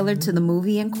custom tailored to the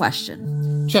movie in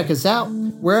question. Check us out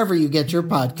wherever you get your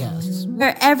podcasts.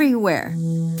 We're everywhere.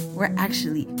 We're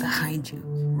actually behind you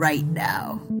right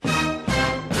now.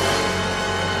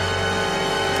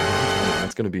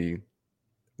 That's going to be,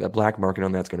 that black market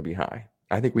on that's going to be high.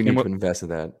 I think we need to invest in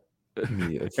that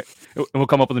immediately. We'll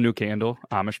come up with a new candle,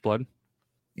 Amish blood.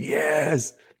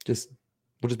 Yes. We'll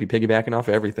just be piggybacking off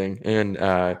everything. And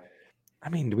I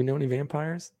mean, do we know any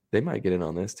vampires? They might get in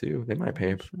on this too. They might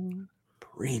pay a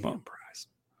premium price.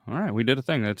 All right, we did a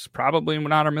thing. That's probably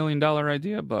not our $1 million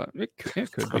idea, but it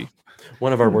could be.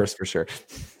 One of our worst for sure.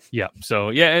 Yeah. So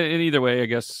yeah, and either way, I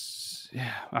guess.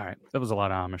 Yeah. All right. That was a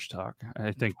lot of Amish talk.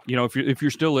 I think, if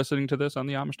you're still listening to this on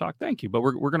the Amish talk, thank you. But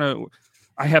we're gonna.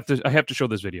 I have to show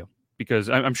this video because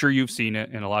I'm sure you've seen it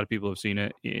and a lot of people have seen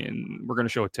it. And we're gonna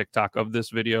show a TikTok of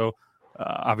this video.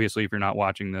 Obviously, if you're not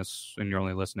watching this and you're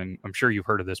only listening, I'm sure you've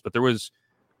heard of this. But there was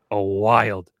a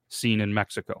wild scene in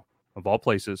Mexico, of all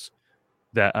places,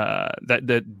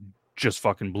 that just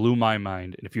fucking blew my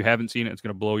mind. And if you haven't seen it, it's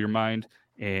gonna blow your mind.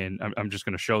 And I'm just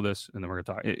gonna show this, and then we're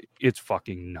gonna talk. It's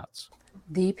fucking nuts.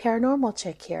 The paranormal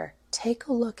chick here. Take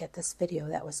a look at this video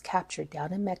that was captured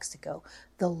down in Mexico.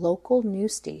 The local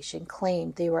news station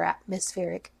claimed they were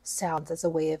atmospheric sounds as a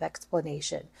way of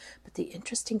explanation. But the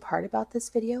interesting part about this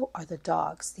video are the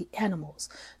dogs, the animals,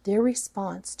 their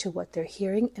response to what they're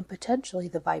hearing and potentially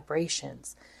the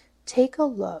vibrations. Take a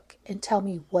look and tell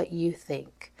me what you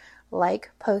think.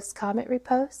 Like, post, comment,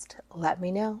 repost. Let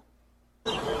me know.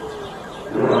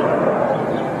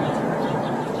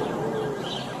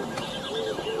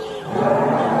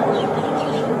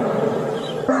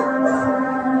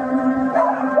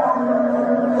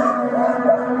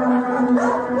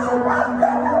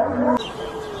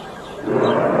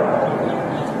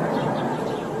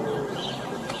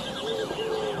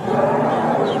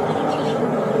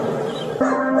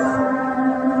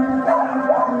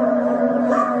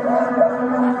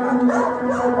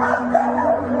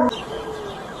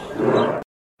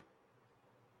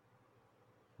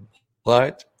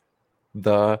 What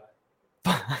the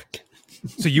fuck?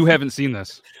 So you haven't seen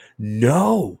this?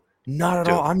 No, not at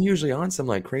all. I'm usually on some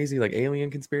like crazy like alien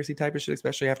conspiracy type of shit,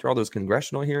 especially after all those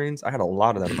congressional hearings. I had a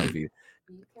lot of that in my feed.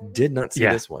 Did not see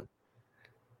this one.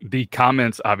 The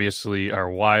comments obviously are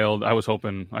wild. I was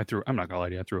hoping I'm not gonna lie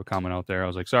to you, I threw a comment out there. I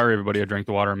was like, sorry everybody, I drank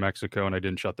the water in Mexico and I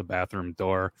didn't shut the bathroom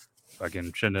door.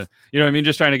 Fucking shouldn't have, you know what I mean?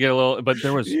 Just trying to get a little, but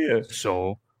there was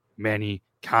so many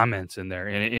comments in there.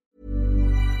 And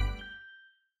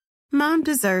Mom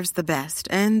deserves the best,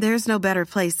 and there's no better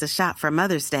place to shop for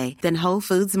Mother's Day than Whole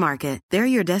Foods Market. They're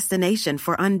your destination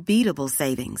for unbeatable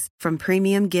savings, from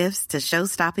premium gifts to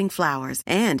show-stopping flowers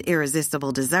and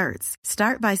irresistible desserts.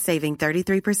 Start by saving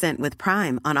 33% with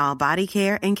Prime on all body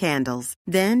care and candles.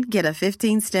 Then get a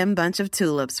 15-stem bunch of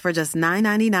tulips for just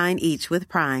 $9.99 each with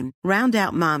Prime. Round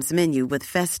out Mom's menu with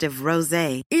festive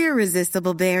rosé,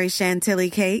 irresistible berry chantilly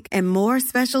cake, and more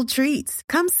special treats.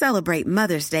 Come celebrate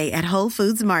Mother's Day at Whole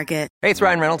Foods Market. Hey, it's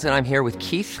Ryan Reynolds, and I'm here with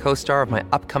Keith, co-star of my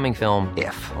upcoming film,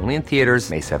 If, only in theaters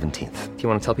May 17th. Do you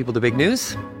want to tell people the big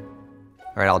news?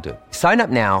 All right, I'll do it. Sign up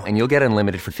now and you'll get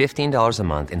unlimited for $15 a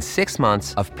month and 6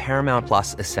 months of Paramount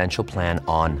Plus Essential Plan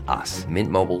on us.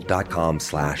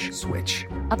 MintMobile.com/switch.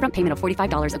 Upfront payment of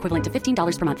 $45 equivalent to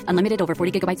 $15 per month. Unlimited over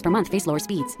 40 gigabytes per month. Face lower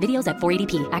speeds. Videos at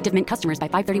 480p. Active Mint customers by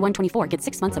 531.24 get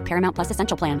 6 months of Paramount Plus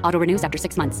Essential Plan. Auto renews after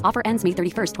 6 months. Offer ends May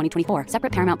 31st, 2024.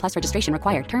 Separate Paramount Plus registration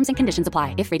required. Terms and conditions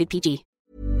apply if rated PG.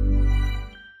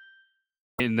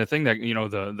 And the thing that,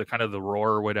 the kind of the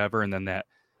roar or whatever, and then that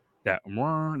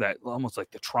almost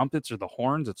like the trumpets or the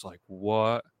horns, it's like,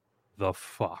 what the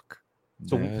fuck?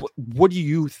 So what do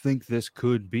you think this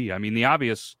could be? I mean, the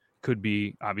obvious could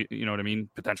be, you know what I mean?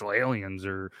 Potential aliens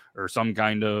or some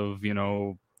kind of,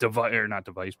 device, or not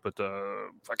device, but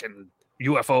fucking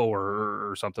UFO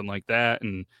or something like that.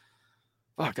 And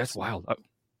fuck, that's wild.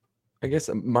 I guess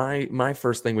my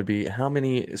first thing would be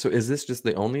so is this just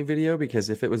the only video?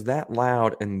 Because if it was that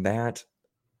loud and that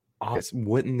obvious,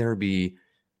 wouldn't there be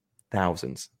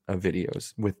thousands of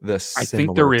videos with this? I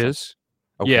think there is.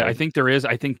 Okay. Yeah, I think there is.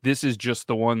 I think this is just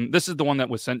the one. This is the one that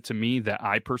was sent to me that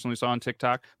I personally saw on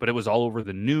TikTok, but it was all over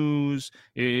the news.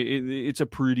 It's a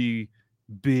pretty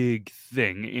big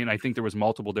thing. And I think there was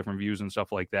multiple different views and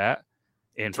stuff like that.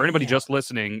 And for anybody just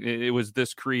listening, it was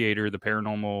this creator, the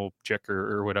paranormal chick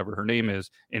or whatever her name is.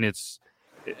 And it's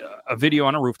a video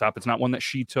on a rooftop. It's not one that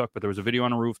she took, but there was a video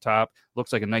on a rooftop.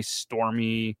 Looks like a nice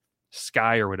stormy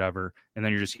sky or whatever. And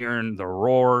then you're just hearing the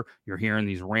roar. You're hearing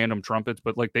these random trumpets.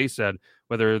 But like they said,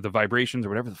 whether the vibrations or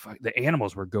whatever, the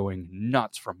animals were going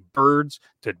nuts, from birds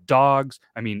to dogs.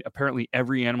 I mean, apparently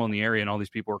every animal in the area, and all these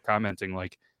people were commenting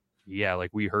like, yeah, like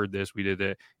we heard this, we did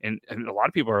it. And a lot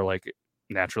of people are like,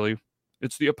 naturally,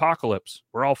 it's the apocalypse.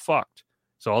 We're all fucked.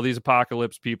 So all these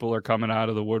apocalypse people are coming out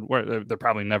of the woodwork. They're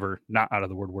probably never not out of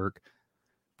the woodwork,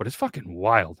 but it's fucking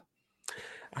wild.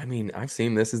 I mean, I've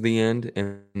seen This Is the End,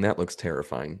 and that looks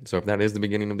terrifying. So if that is the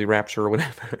beginning of the rapture or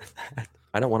whatever,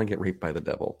 I don't want to get raped by the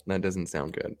devil. That doesn't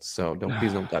sound good. So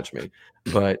please don't touch me.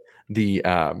 But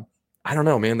I don't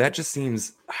know, man. That just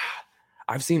seems.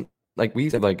 I've seen, like we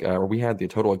said, like we had the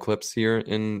total eclipse here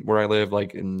in where I live,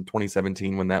 like in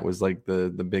 2017, when that was like the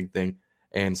big thing,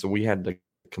 and so we had like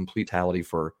complete totality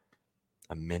for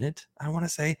a minute, I want to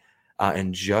say.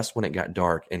 And just when it got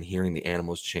dark and hearing the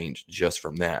animals change just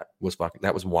from that was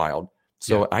wild.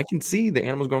 So I can see the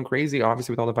animals going crazy,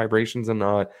 obviously with all the vibrations. And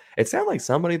it sounded like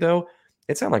somebody, though.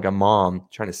 It sounded like a mom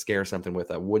trying to scare something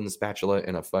with a wooden spatula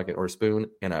and a fucking, or a spoon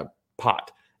and a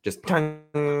pot. Just tong,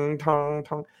 tong,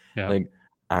 tong. Yeah. Like,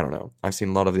 I don't know. I've seen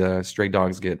a lot of the stray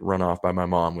dogs get run off by my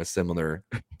mom with similar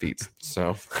feats.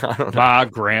 So I don't know. Ma,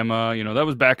 grandma, that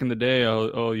was back in the day.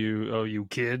 Oh, you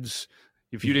kids.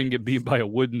 If you didn't get beat by a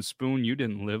wooden spoon, you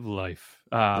didn't live life.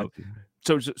 So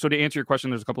to answer your question,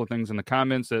 there's a couple of things in the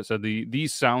comments that said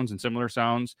these sounds and similar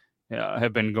sounds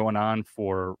have been going on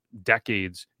for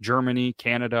decades. Germany,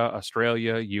 Canada,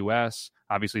 Australia, U.S.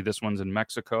 Obviously, this one's in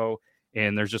Mexico.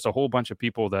 And there's just a whole bunch of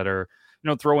people that are,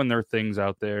 throwing their things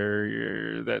out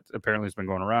there that apparently has been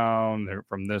going around. They're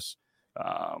from this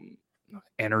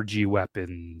energy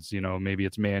weapons, maybe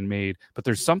it's man-made. But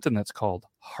there's something that's called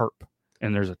HARP.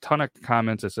 And there's a ton of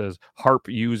comments that says HARP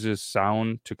uses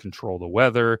sound to control the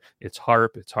weather. It's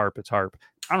HARP. It's HARP. It's HARP.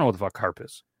 I don't know what the fuck HARP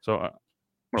is. So I'm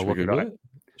going to look it up.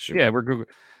 Sure. Yeah, we're Google.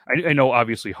 I know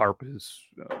obviously HARP is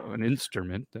an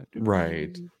instrument that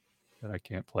I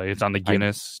can't play. It's on the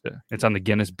Guinness. It's on the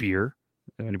Guinness beer.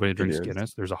 If anybody drinks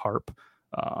Guinness, there's a HARP.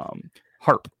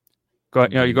 HARP. Go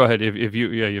ahead. Yeah, you go ahead. If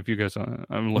you guys,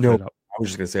 I'm looking it up. I was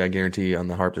just gonna say, I guarantee on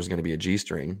the harp there's gonna be a G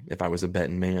string. If I was a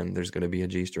betting man, there's gonna be a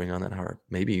G string on that harp.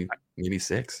 Maybe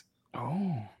 6.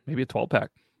 Oh, maybe a 12-pack.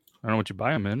 I don't know what you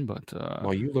buy them in, but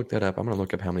while you look that up, I'm gonna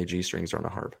look up how many G strings are on a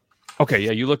harp. Okay,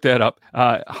 yeah, you look that up.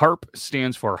 HARP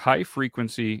stands for High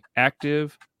Frequency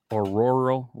Active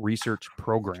Auroral Research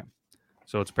Program.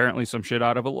 So it's apparently some shit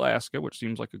out of Alaska, which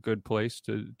seems like a good place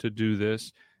to do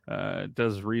this. It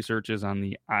does researches on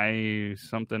the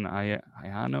ionosphere,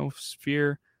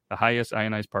 the highest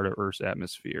ionized part of Earth's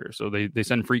atmosphere. So they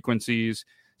send frequencies,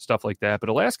 stuff like that. But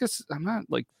Alaska's, I'm not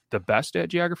like the best at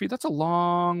geography. That's a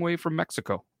long way from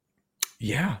Mexico.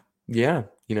 Yeah. I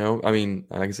mean,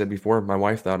 like I said before, my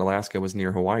wife thought Alaska was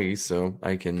near Hawaii, so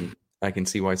I can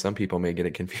see why some people may get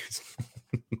it confused.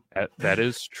 That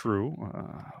is true.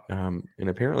 And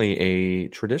apparently a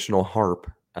traditional harp,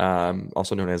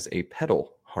 also known as a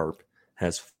pedal harp,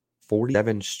 has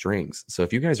 47 strings. So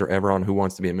if you guys are ever on Who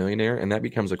Wants to Be a Millionaire and that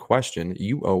becomes a question,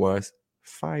 you owe us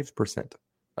 5%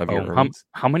 of your earnings.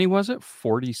 How many was it?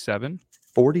 47?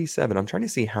 47. I'm trying to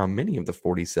see how many of the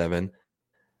 47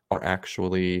 are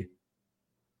actually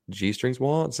G strings.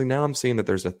 Well, so now I'm seeing that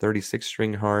there's a 36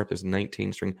 string harp, there's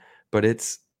 19 string, but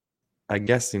I'm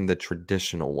guessing the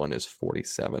traditional one is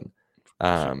 47.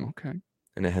 Okay.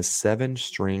 And it has 7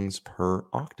 strings per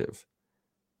octave.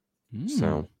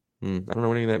 So I don't know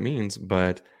what any of that means,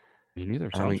 but me neither.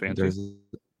 Sounds fancy.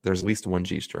 There's at least one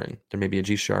G string. There may be a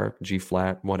G sharp, G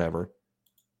flat, whatever.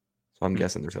 So I'm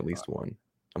guessing there's at least one.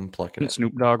 I'm plucking it.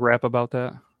 Snoop Dogg rap about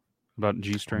that? About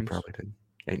G strings? Probably did.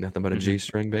 Ain't nothing but a G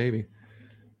string, baby.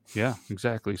 Yeah,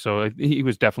 exactly. So he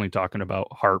was definitely talking about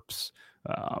harps.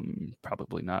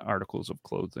 Probably not articles of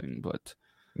clothing, but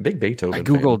big Beethoven. I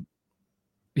googled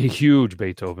a huge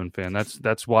Beethoven fan.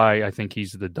 That's why I think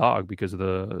he's the dog, because of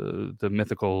the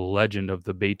mythical legend of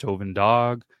the Beethoven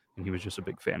dog, and he was just a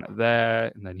big fan of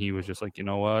that. And then he was just like, you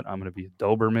know what, I'm gonna be a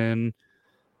Doberman.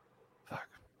 Fuck,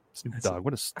 Snoop Dogg,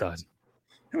 what a stud.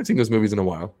 I haven't seen those movies in a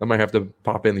while. I might have to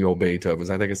pop in the old Beethovens.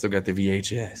 I think I still got the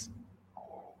VHS.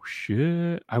 Oh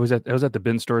shit! I was at the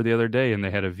bin store the other day, and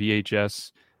they had a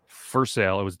VHS for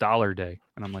sale. It was $1 day,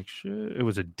 and I'm like, shit. It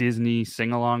was a Disney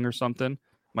sing along or something. I'm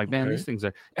like, man, These things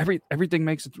are everything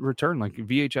makes its return. Like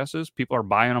VHSs, people are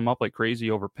buying them up like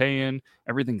crazy, overpaying.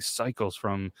 Everything cycles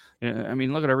from. I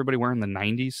mean, look at everybody wearing the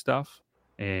 '90s stuff,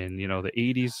 and the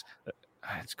 '80s.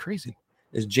 It's crazy.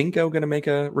 Is Jinko going to make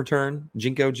a return?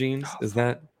 Jinko jeans? Is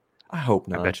that? I hope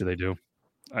not. I bet you they do.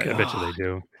 I bet you they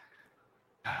do.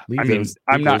 I mean,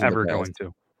 I'm not ever going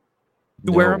to.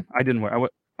 You wear them? I didn't wear.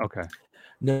 Okay.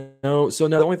 No. So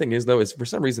no, the only thing is though, is for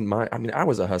some reason I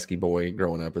was a husky boy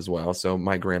growing up as well. So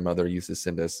my grandmother used to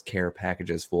send us care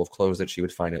packages full of clothes that she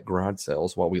would find at garage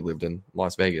sales while we lived in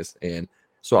Las Vegas. And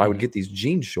so I would get these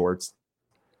jean shorts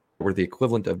that were the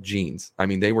equivalent of jeans. I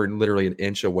mean, they were literally an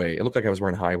inch away. It looked like I was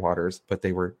wearing high waters, but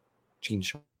they were jean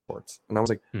shorts. And I was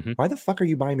like, why the fuck are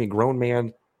you buying me grown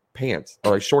man pants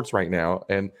or like shorts right now?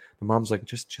 And my mom's like,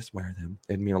 just wear them.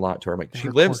 It mean a lot to her. I'm like, she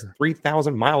lives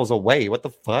 3,000 miles away. What the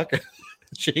fuck?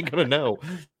 She ain't gonna know.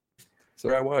 So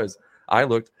there I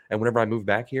looked, and whenever I moved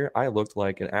back here, I looked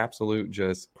like an absolute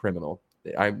just criminal.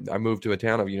 I moved to a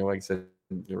town of, like I said,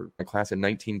 a class of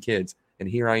 19 kids, and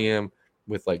here I am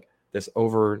with like this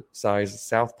oversized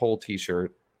South Pole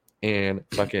t-shirt and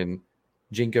fucking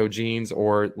Jinko jeans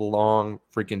or long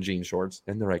freaking jean shorts.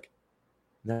 And they're like,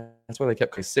 that's why they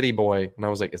kept me city boy. And I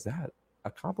was like, is that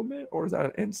a compliment or is that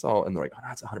an insult? And they're like, oh,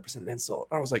 that's 100% an insult.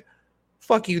 And I was like,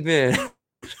 fuck you then.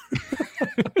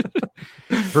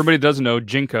 Everybody doesn't know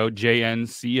Jinko,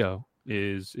 JNCO,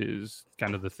 is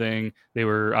kind of the thing. They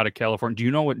were out of California. Do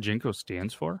you know what Jinko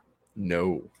stands for?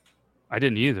 No. I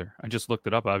didn't either. I just looked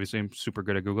it up. Obviously, I'm super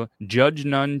good at Google. Judge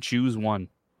none, choose one.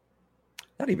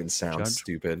 That even sounds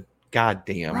stupid. God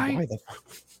damn. Right? Why the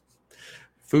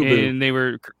FUBU. And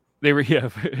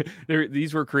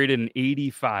these were created in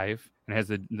 85 and has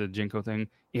the Jinko thing.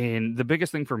 And the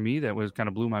biggest thing for me that was kind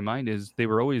of blew my mind is they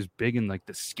were always big in like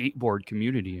the skateboard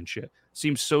community and shit.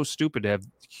 Seems so stupid to have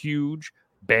huge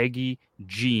baggy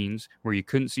jeans where you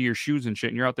couldn't see your shoes and shit,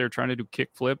 and you're out there trying to do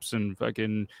kick flips and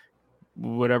fucking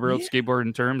whatever else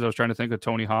skateboarding terms. I was trying to think of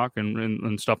Tony Hawk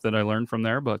and stuff that I learned from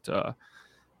there, but I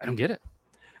don't get it.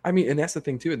 I mean, and that's the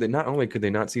thing too, that not only could they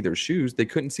not see their shoes, they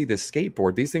couldn't see the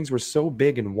skateboard. These things were so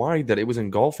big and wide that it was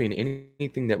engulfing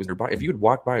anything that was nearby. If you would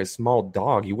walk by a small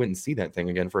dog, you wouldn't see that thing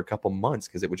again for a couple months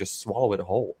because it would just swallow it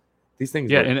whole. These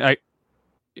things. Yeah, and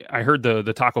I heard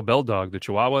the Taco Bell dog, the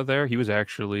Chihuahua there, he was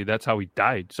actually, that's how he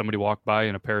died. Somebody walked by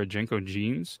in a pair of Jinko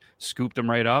jeans, scooped him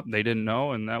right up. They didn't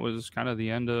know, and that was kind of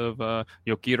the end of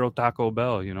Yo Quiero Taco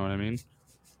Bell, you know what I mean?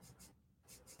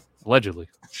 Allegedly.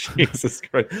 Jesus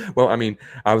Christ. Well, I mean,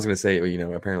 I was going to say,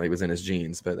 apparently it was in his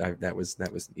jeans, but that was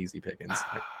easy pickings.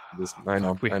 I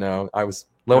know. I was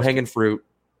low-hanging fruit.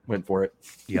 Went for it.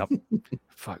 Yep.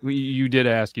 Fuck. You did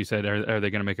ask, you said, are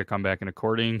they going to make a comeback? And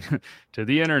according to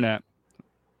the internet,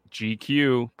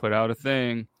 GQ put out a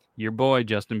thing. Your boy,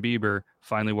 Justin Bieber,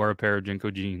 finally wore a pair of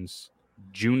Jinko jeans.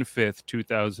 June 5th,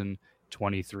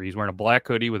 2023. He's wearing a black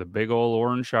hoodie with a big old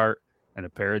orange heart and a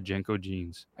pair of Jinko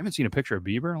jeans. I haven't seen a picture of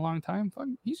Bieber in a long time. Fuck,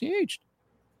 he's aged.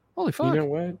 Holy fuck. You know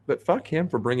what? But fuck him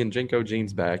for bringing Jinko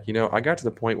jeans back. I got to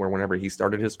the point where whenever he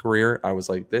started his career, I was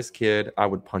like, this kid, I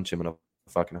would punch him in a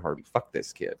fucking heartbeat. Fuck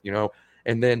this kid,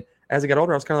 And then as I got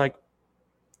older, I was kind of like,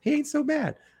 he ain't so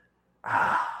bad.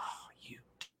 You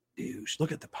douche.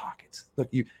 Look at the pockets. Look,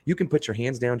 you can put your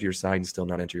hands down to your side and still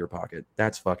not enter your pocket.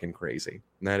 That's fucking crazy.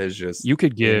 And that is just... You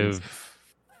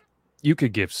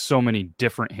could give so many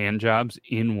different hand jobs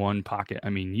in one pocket. I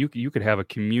mean, you could have a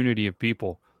community of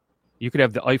people. You could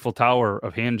have the Eiffel Tower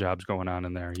of hand jobs going on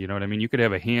in there. You know what I mean? You could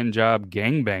have a hand job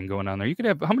gangbang going on there. You could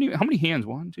have how many hands?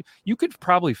 1, 2. You could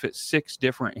probably fit 6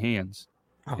 different hands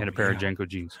in a pair of Jinko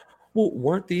jeans. Well,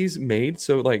 weren't these made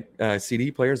so like CD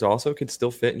players also could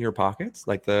still fit in your pockets?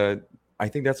 I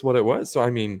think that's what it was. So I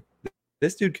mean,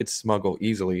 this dude could smuggle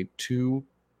easily 2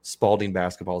 Spalding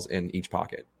basketballs in each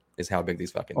pocket. Is how big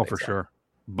these fucking things for sure.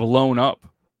 Blown up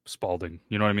Spalding.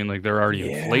 You know what I mean? Like they're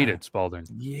already inflated Spalding.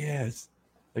 Yes.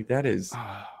 Like that is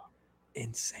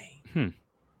insane.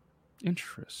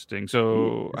 Interesting.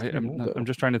 So I'm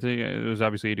just trying to think. It was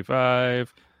obviously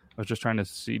 85. I was just trying to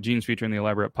see jeans featuring the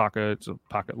elaborate pockets,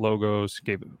 pocket logos.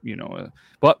 Gave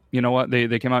but you know what?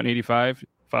 They came out in 85.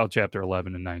 Filed Chapter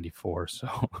 11 in 94.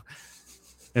 So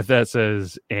if that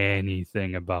says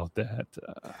anything about that.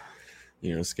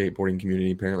 Skateboarding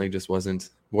community apparently just wasn't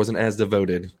as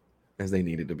devoted as they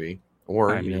needed to be.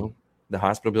 Or, the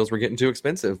hospital bills were getting too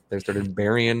expensive. They started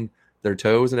burying their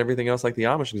toes and everything else like the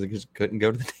Amish because they just couldn't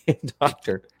go to the damn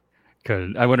doctor.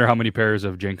 I wonder how many pairs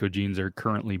of Jinko jeans are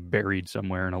currently buried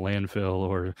somewhere in a landfill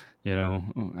or,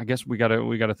 I guess we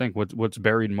gotta think what's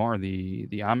buried more, the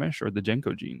Amish or the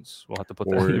Jinko jeans? We'll have to put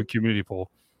that in a community poll.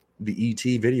 The ET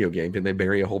video game. Did they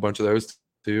bury a whole bunch of those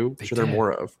too? Should there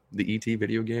more of the ET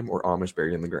video game or Amish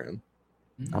buried in the ground?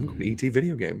 I'm going to ET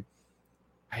video game.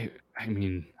 I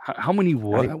mean, how many?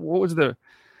 What was the?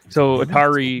 So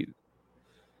Atari,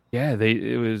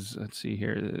 it was. Let's see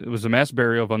here. It was a mass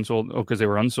burial of unsold. Because they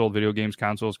were unsold video games,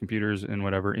 consoles, computers, and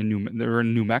whatever. They were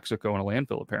in New Mexico in a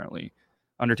landfill apparently.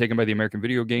 undertaken by the American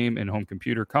Video Game and Home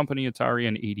Computer Company, Atari,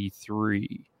 in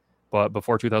 1983. But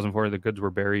before 2004, the goods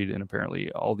were buried in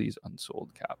apparently all these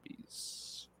unsold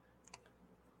copies.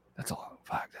 That's a lot.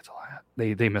 Fuck, that's a lot.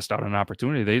 They missed out on an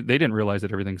opportunity. They didn't realize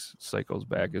that everything cycles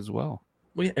back as well.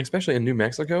 Well, yeah, especially in New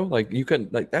Mexico, like you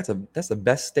could like that's the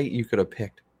best state you could have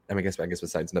picked. I mean, I guess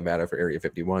besides Nevada for Area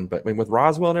 51, but I mean with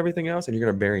Roswell and everything else, and you're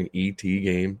gonna bury an ET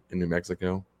game in New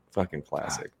Mexico, fucking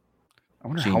classic. I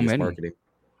wonder Genius how many. Marketing.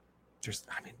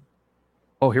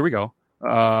 Oh, here we go.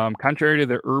 Contrary to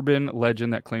the urban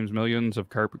legend that claims millions of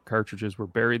cartridges were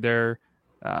buried there,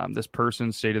 this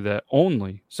person stated that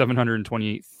only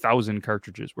 728,000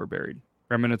 cartridges were buried.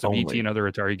 Remnants of ET and other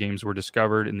Atari games were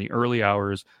discovered in the early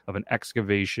hours of an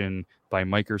excavation by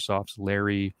Microsoft's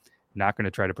Larry. Not going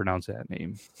to try to pronounce that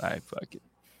name. I fuck it.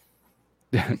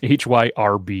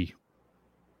 HYRB.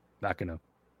 Not going to.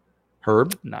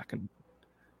 Herb? Not going to.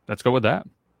 Let's go with that.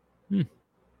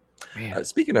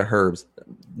 Speaking of herbs,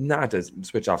 not to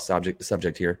switch off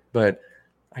subject here, but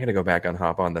I got to go back on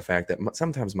hop on the fact that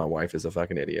sometimes my wife is a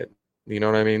fucking idiot. You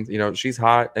know what I mean? You know, she's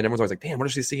hot, and everyone's always like, damn, what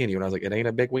is she seeing you? And I was like, it ain't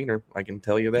a big wiener. I can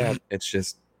tell you that.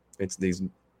 It's these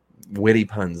witty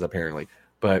puns, apparently.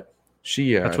 But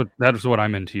she... that's what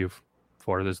I'm into you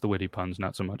for. There's the witty puns,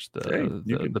 not so much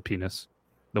the penis.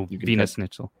 The Venus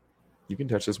schnitzel. You can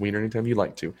touch this wiener anytime you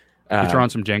like to. You throw on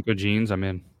some Janko jeans, I'm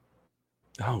in.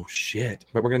 Oh, shit.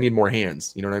 But we're going to need more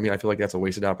hands. You know what I mean? I feel like that's a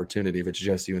wasted opportunity if it's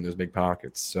just you in those big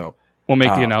pockets. So we'll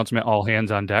make the announcement, all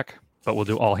hands on deck, but we'll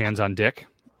do all hands on dick.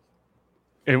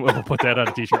 And we'll put that on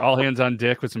a t-shirt. All hands on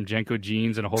dick with some Janko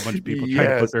jeans and a whole bunch of people trying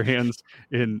to put their hands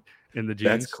in the jeans.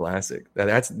 That's classic.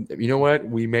 That's, you know what?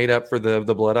 We made up for the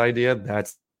blood idea.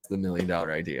 That's the $1 million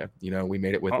idea. You know, we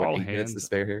made it with 8 minutes to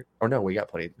spare here. Oh no, we got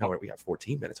plenty. No, we got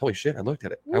 14 minutes. Holy shit. I looked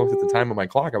at it. I looked at the time on my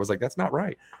clock. I was like, that's not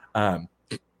right.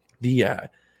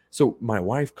 So my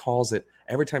wife calls it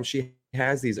every time she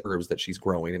has these herbs that she's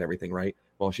growing and everything, right?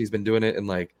 Well, she's been doing it in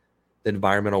like the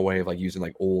environmental way of like using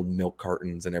like old milk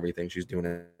cartons and everything. She's doing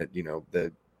it, you know,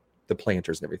 the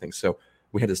planters and everything. So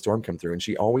we had a storm come through and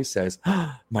she always says,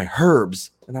 my herbs.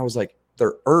 And I was like,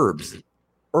 they're herbs.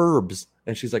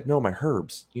 And she's like, no, my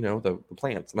herbs, you know, the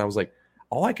plants. And I was like,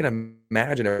 all I can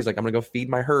imagine is like, I'm going to go feed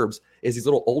my herbs is these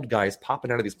little old guys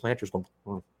popping out of these planters going,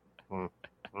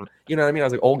 you know what I mean? I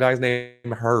was like, old guy's name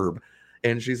Herb.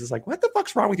 And she's just like, what the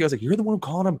fuck's wrong with you? I was like, you're the one who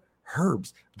called them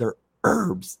herbs. They're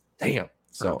herbs. Damn.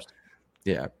 So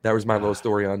yeah, that was my little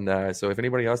story on so if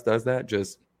anybody else does that,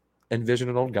 just envision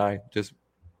an old guy just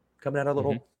coming out of a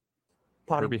little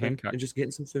potty and just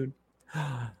getting some food.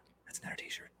 That's another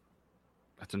t-shirt.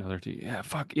 That's another t. Yeah,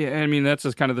 fuck yeah. I mean, that's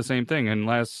just kind of the same thing. And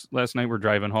last night we're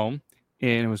driving home,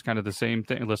 and it was kind of the same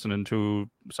thing. Listening to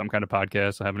some kind of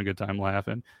podcast, having a good time,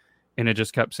 laughing, and it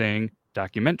just kept saying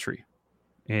documentary.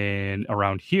 And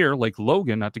around here, like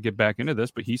Logan, not to get back into this,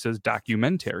 but he says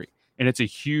documentary, and it's a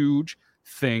huge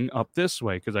thing up this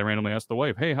way because I randomly asked the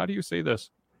wife, "Hey, how do you say this?"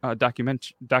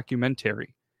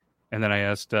 Documentary. And then I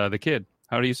asked the kid,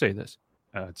 "How do you say this?"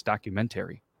 It's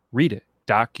documentary. Read it.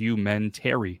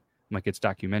 Documentary. I'm like, it's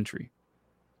documentary.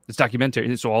 It's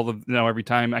documentary. So every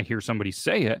time I hear somebody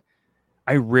say it,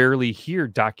 I rarely hear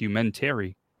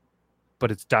documentary,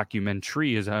 but it's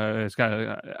documentary. It's kind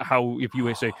of how if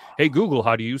you say, "Hey Google,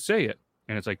 how do you say it?"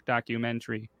 And it's like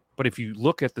documentary. But if you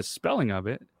look at the spelling of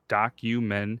it,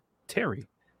 documentary.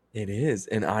 It is,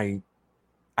 and I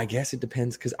guess it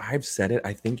depends because I've said it.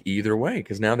 I think either way.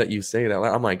 Because now that you say it out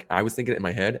loud, I'm like, I was thinking it in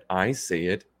my head. I say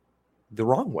it the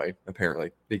wrong way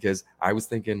apparently because I was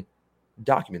thinking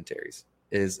documentaries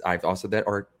I've also said that,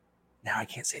 or now I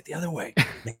can't say it the other way.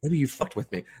 Maybe you fucked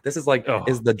with me. This is like,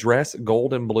 is the dress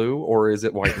gold and blue, or is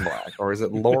it white and black, or is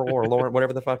it Laurel or Lauren,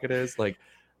 whatever the fuck it is? Like,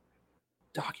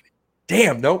 document.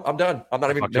 Damn, nope, I'm done. I'm not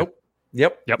even. Nope.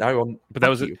 Yep. But that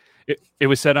was it. It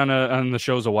was said on the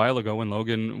shows a while ago when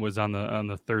Logan was on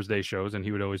the Thursday shows, and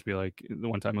he would always be like, the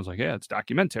one time I was like, yeah, it's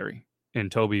documentary,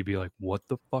 and Toby would be like, what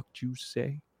the fuck did you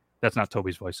say? That's not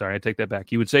Toby's voice. Sorry, I take that back.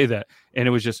 He would say that, and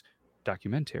it was just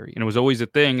documentary, and it was always a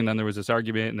thing. And then there was this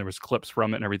argument, and there was clips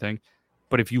from it and everything.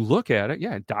 But if you look at it,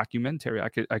 yeah, documentary.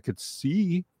 I could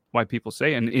see why people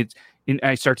say it. And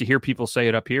I start to hear people say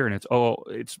it up here, and it's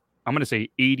I'm going to say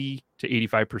 80 to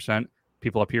 85%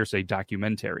 people up here say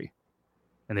documentary,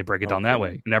 and they break it down that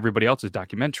way. And everybody else is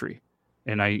documentary.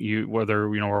 And whether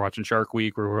we're watching Shark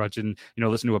Week or we're watching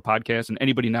listen to a podcast, and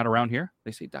anybody not around here,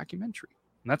 they say documentary.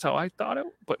 And that's how I thought it.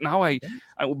 But now I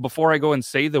before I go and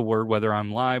say the word, whether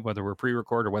I'm live, whether we're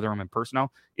pre-record, or whether I'm in person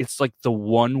now, it's like the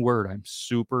one word I'm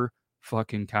super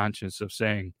fucking conscious of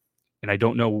saying. And I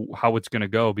don't know how it's going to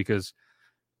go because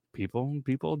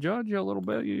people judge you a little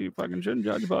bit. You fucking shouldn't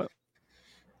judge, but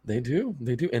they do.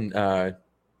 And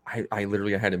I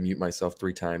literally had to mute myself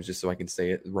 3 times just so I can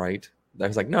say it right. I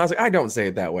was like, no, I was like, I don't say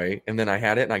it that way. And then I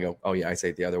had it and I go, oh yeah, I say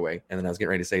it the other way. And then I was getting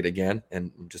ready to say it again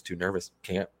and I'm just too nervous.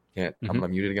 Can't. I'm gonna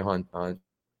mute it again on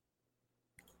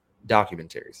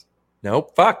documentaries.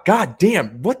 Nope. Fuck. God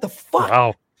damn. What the fuck?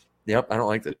 Wow. Yep. I don't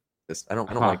like this. I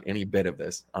don't like any bit of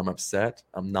this. I'm upset.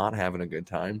 I'm not having a good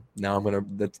time. Now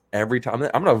that's every time.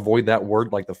 I'm gonna avoid that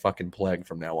word like the fucking plague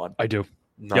from now on. I do.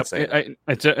 Not saying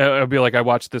it. I'll be like, I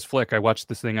watched this flick. I watched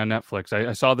this thing on Netflix.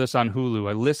 I saw this on Hulu.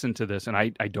 I listened to this, and I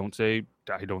don't say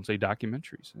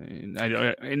documentaries. And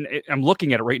I'm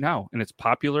looking at it right now, and it's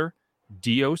popular.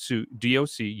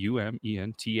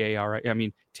 DOCUMENTARI. I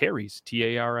mean, Terry's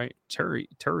TARI. Terry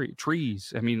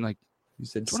trees. I mean, like you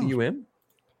said, CUM.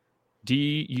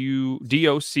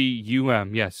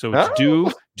 DOCUM. Yes. So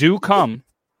it's do come,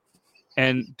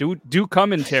 and do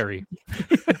come and Terry.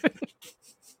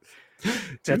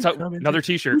 That's how another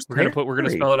T-shirt. We're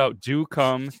gonna spell it out. Do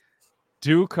come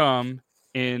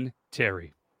in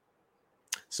Terry.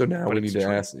 So now we need to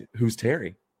ask, who's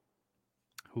Terry?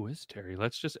 Who is Terry?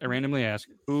 Let's just randomly ask,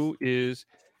 who is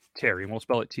Terry? And we'll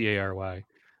spell it Tary.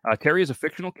 Terry is a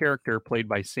fictional character played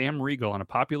by Sam Riegel on a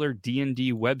popular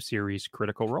D&D web series,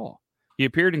 Critical Role. He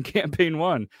appeared in Campaign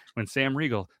 1 when Sam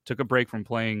Riegel took a break from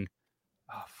playing,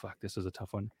 this is a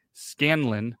tough one,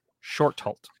 Scanlan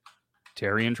Shorthalt.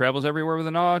 Tyrion travels everywhere with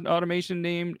an automation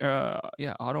named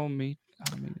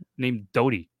named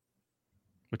Dodie,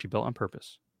 which he built on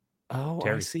purpose. Oh,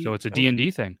 Terry. I see. So it's a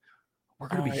D&D thing. We're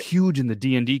going to be huge in the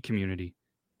D&D community.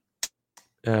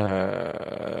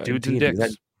 Dudes and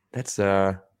dicks. That's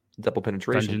double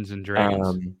penetration. Dungeons and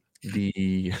Dragons.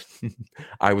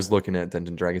 I was looking at Dungeons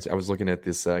and Dragons. I was looking at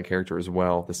this character as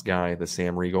well. This guy, the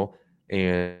Sam Riegel,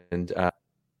 and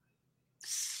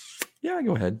yeah,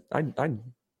 go ahead.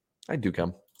 I do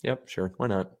come. Yep, sure. Why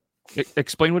not?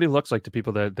 Explain what he looks like to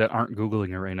people that aren't Googling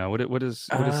it right now. What is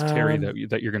Terry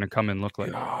that you're going to come and look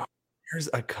like? There's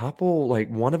a couple, like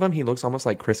one of them, he looks almost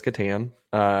like Chris Kattan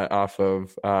off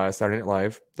of Saturday Night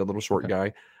Live, the little short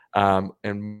guy.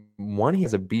 And one, he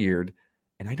has a beard,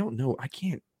 and I don't know. I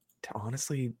can't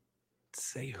honestly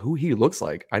say who he looks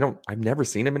like. I've never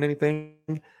seen him in anything.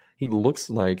 He looks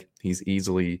like he's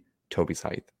easily Toby's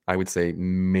height. I would say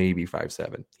maybe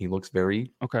 5'7". He looks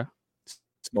very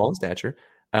small in stature.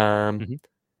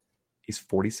 He's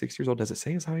 46 years old. Does it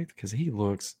say his height? Because he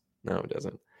looks, no, it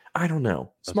doesn't. I don't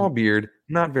know. Small beard,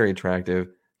 not very attractive.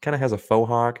 Kind of has a faux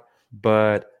hawk,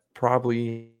 but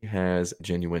probably has a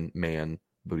genuine man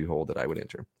booty hole that I would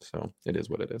enter. So it is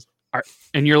what it is. All right.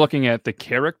 And you're looking at the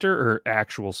character or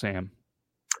actual Sam?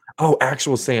 Oh,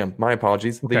 actual Sam. My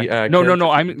apologies. Okay.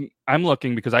 No. I'm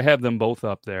looking because I have them both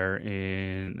up there,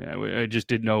 and I just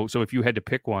didn't know. So if you had to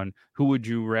pick one, who would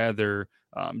you rather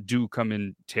do come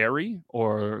in Terry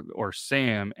or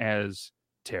Sam as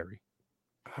Terry?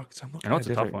 Oh, I know it's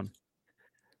a tough one.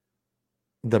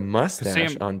 The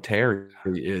mustache on Terry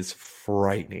is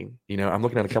frightening. You know, I'm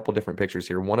looking at a couple different pictures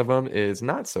here. One of them is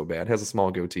not so bad, has a small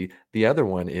goatee. The other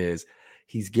one is,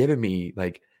 he's giving me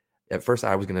like, at first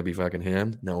I was going to be fucking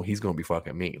him. No, he's going to be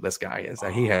fucking me. This guy is.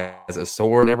 He has a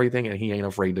sword and everything, and he ain't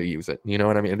afraid to use it. You know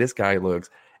what I mean? And this guy looks,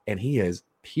 and he has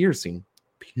piercing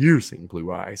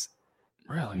blue eyes.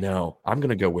 Really? No, I'm going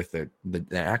to go with the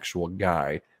actual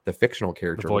guy, the fictional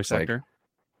character. The voice actor?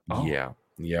 Yeah,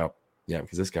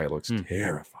 because this guy looks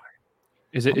terrifying.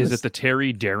 Is it the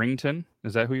Terry Darrington?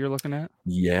 Is that who you're looking at?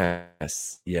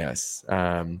 Yes.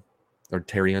 Or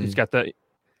Tyrion.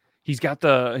 He's got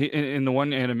the in the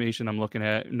one animation I'm looking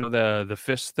at. You know the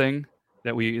fist thing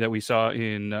that we saw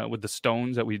in with the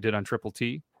stones that we did on Triple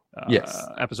T. Yes,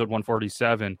 episode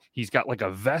 147. He's got like a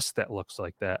vest that looks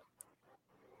like that,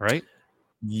 right?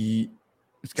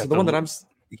 It's got the one that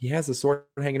he has the sword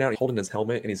hanging out, holding his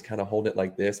helmet, and he's kind of holding it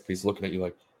like this, but he's looking at you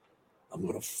like, I'm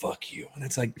gonna fuck you. And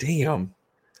it's like, damn.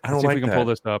 I don't like that. See if we can pull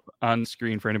this up on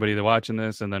screen for anybody that's watching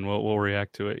this, and then we'll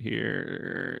react to it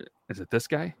here. Is it this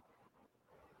guy?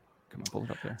 Come on, pull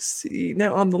it up there. See,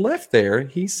 now on the left there,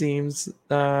 he seems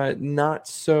not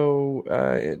so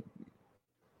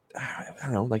I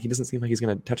don't know, like he doesn't seem like he's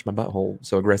gonna touch my butthole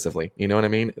so aggressively. You know what I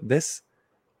mean?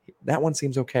 That one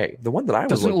seems okay. The one that I was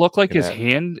doesn't look like his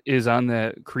hand is on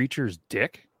the creature's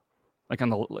dick. Like on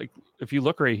the if you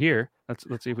look right here,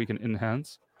 let's see if we can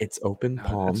enhance. It's open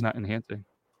palm. It's not enhancing.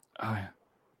 Oh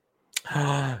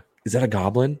yeah. Is that a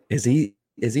goblin? Is he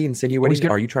insinuating?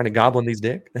 Are you trying to goblin these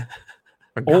dick?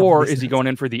 or is he going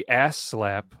in for the ass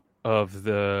slap of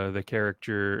the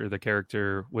character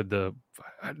with the?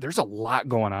 There's a lot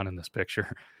going on in this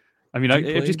picture. I mean,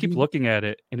 I just keep looking at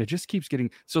it, and it just keeps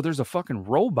getting. So there's a fucking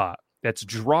robot that's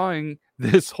drawing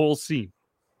this whole scene.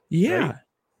 Yeah. Right?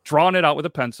 drawing it out with a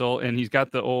pencil, and he's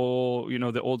got the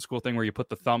old school thing where you put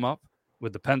the thumb up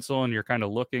with the pencil and you're kind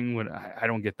of looking. When I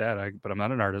don't get that, but I'm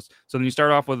not an artist. So then you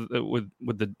start off with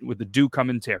the do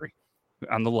commentary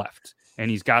on the left, and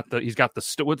he's got the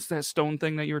what's that stone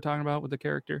thing that you were talking about with the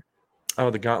character? Oh,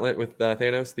 the gauntlet with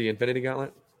Thanos, the Infinity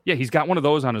Gauntlet. Yeah, he's got one of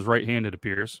those on his right hand. It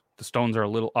appears the stones are a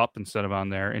little up instead of on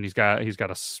there, and he's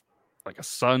got a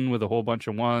sun with a whole bunch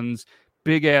of ones.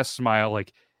 Big ass smile,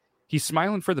 like he's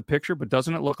smiling for the picture, but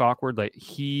doesn't it look awkward? Like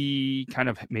he kind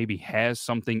of maybe has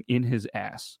something in his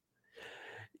ass.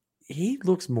 He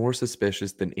looks more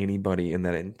suspicious than anybody in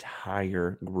that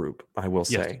entire group, I will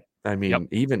say. Yes. I mean,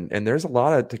 and there's a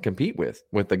lot to compete with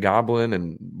the Goblin,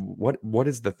 and what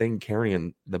is the thing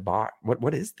carrying the box?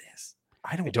 What is this?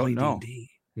 I don't know. D&D.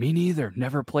 Me neither.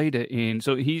 Never played it. And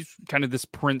so he's kind of this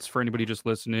prince for anybody just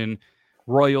listening.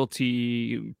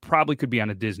 Royalty, probably could be on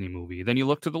a Disney movie. Then you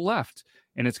look to the left,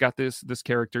 and it's got this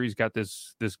character. He's got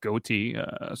this goatee.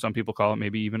 Some people call it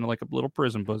maybe even like a little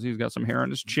prison pussy. He's got some hair on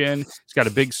his chin. He's got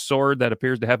a big sword that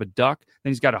appears to have a duck.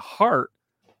 Then he's got a heart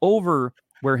over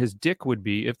where his dick would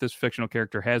be if this fictional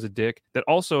character has a dick that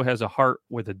also has a heart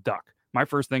with a duck. My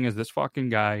first thing is this fucking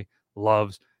guy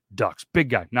loves ducks. Big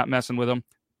guy, not messing with him.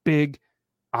 Big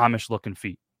Amish looking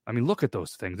feet. I mean, look at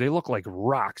those things. They look like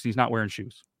rocks. He's not wearing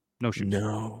shoes. No shoes.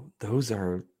 No, those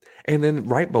are. And then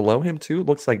right below him too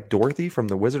looks like Dorothy from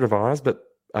The Wizard of Oz, but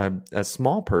a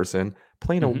small person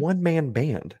playing a one-man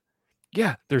band.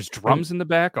 Yeah, there's drums in the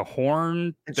back, a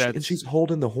horn. And she's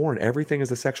holding the horn. Everything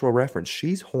is a sexual reference.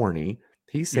 She's horny.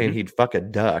 He's saying he'd fuck a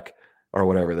duck or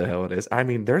whatever the hell it is. I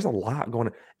mean, there's a lot going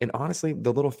on. And honestly,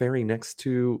 the little fairy next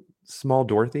to small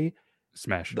Dorothy,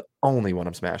 smash. The only one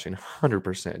I'm smashing,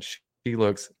 100%. She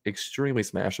looks extremely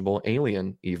smashable.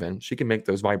 Alien, even. She can make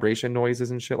those vibration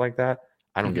noises and shit like that.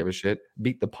 I don't give a shit.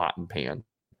 Beat the pot and pan.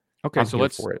 Okay, so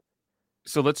let's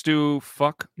do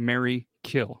fuck, marry,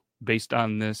 kill based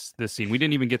on this scene. We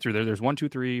didn't even get through there. There's 1, 2,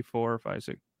 3, 4, 5,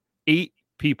 6, 8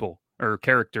 people or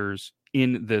characters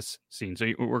in this scene.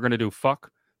 So we're going to do fuck,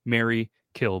 marry,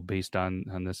 kill based on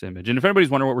this image. And if anybody's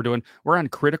wondering what we're doing, we're on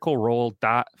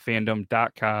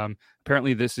criticalrole.fandom.com.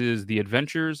 Apparently this is the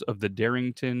adventures of the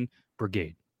Darrington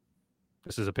Brigade.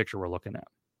 This is a picture we're looking at.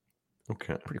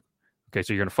 Okay. Okay,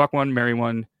 so you're going to fuck one, marry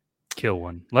one, kill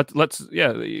one. Let's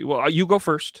well, you go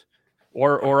first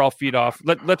or I'll feed off.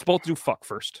 Let's both do fuck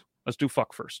first. Let's do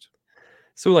fuck first.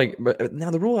 So but now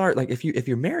the rule are if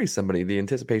you marry somebody, the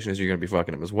anticipation is you're going to be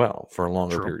fucking them as well for a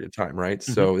longer period of time, right?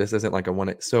 So this isn't like a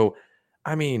one. So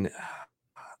I mean,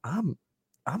 I'm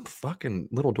fucking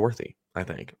little Dorothy. I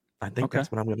think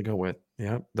that's what I'm going to go with.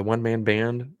 Yeah, the one man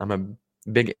band. I'm a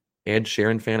big Ed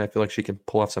Sheeran fan. I feel like she can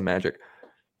pull off some magic.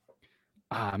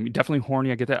 Definitely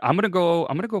horny. I get that. I'm gonna go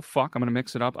fuck. I'm gonna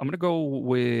mix it up. I'm gonna go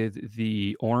with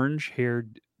the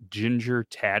orange-haired, ginger,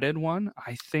 tatted one.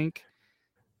 I think.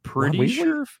 Pretty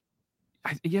sure.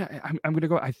 I'm gonna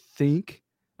go. I think.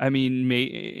 I mean,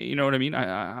 you know what I mean.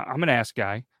 I'm an ass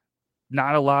guy.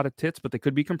 Not a lot of tits, but they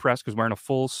could be compressed because wearing a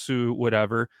full suit,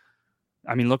 whatever.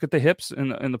 I mean, look at the hips in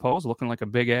the pose, looking like a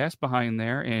big ass behind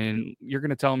there. And you're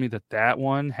gonna tell me that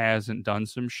one hasn't done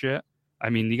some shit. I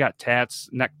mean, you got tats,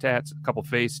 neck tats, a couple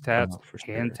face tats,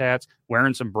 hand tats,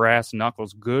 wearing some brass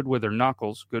knuckles, good with her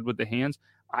knuckles, good with the hands.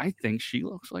 I think she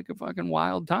looks like a fucking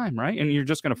wild time, right? And you're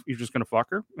just gonna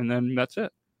fuck her, and then that's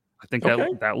it. I think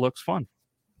that looks fun.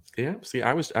 Yeah. See,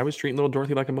 I was treating little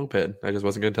Dorothy like a moped. I just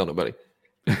wasn't gonna tell nobody.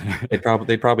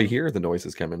 They'd probably hear the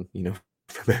noises coming,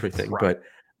 from everything. Right. But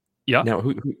yeah. Now,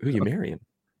 who you marrying?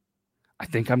 I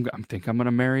think I'm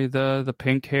gonna marry the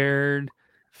pink-haired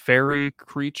fairy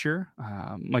creature.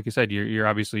 Like you said, you're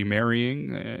obviously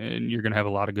marrying, and you're gonna have a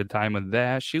lot of good time with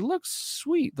that. She looks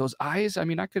sweet. Those eyes. I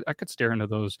mean, I could stare into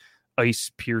those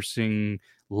ice-piercing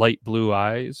light blue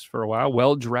eyes for a while.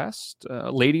 Well dressed,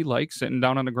 ladylike, sitting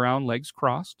down on the ground, legs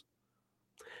crossed.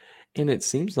 And it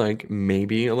seems like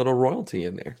maybe a little royalty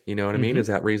in there. You know what I mean? Is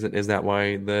that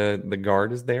why the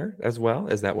guard is there as well?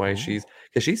 Is that why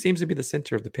because she seems to be the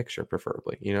center of the picture,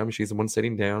 preferably. I mean, she's the one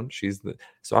sitting down.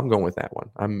 So I'm going with that one.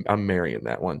 I'm marrying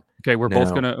that one. Okay,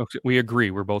 we agree.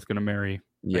 We're both gonna marry.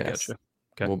 Yes.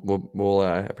 Okay. We'll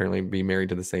apparently be married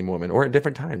to the same woman, or at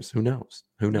different times. Who knows?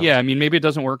 Yeah, I mean, maybe it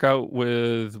doesn't work out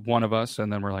with one of us,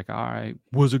 and then we're like, all right,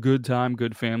 was a good time,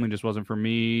 good family, just wasn't for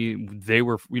me. They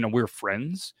were, we're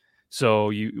friends. So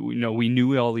we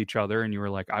knew all each other, and you were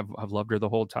like, I've loved her the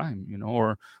whole time,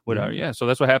 or whatever. Yeah. So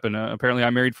that's what happened. Apparently, I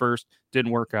married first,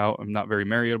 didn't work out. I'm not very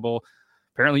marriageable.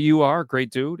 Apparently, you are a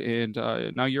great dude, and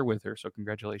now you're with her. So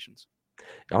congratulations.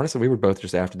 Honestly, we were both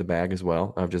just after the bag as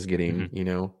well of just getting,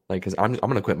 because I'm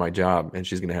going to quit my job, and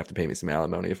she's going to have to pay me some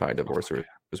alimony if I divorce her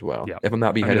as well. Yeah. If I'm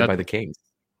not beheaded by the kings.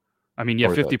 I mean, yeah,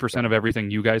 50% of everything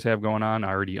you guys have going on I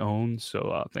already own.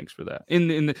 So thanks for that.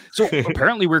 So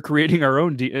apparently we're creating our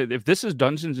own. If this is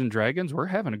Dungeons and Dragons, we're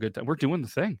having a good time. We're doing the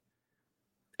thing.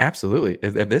 Absolutely.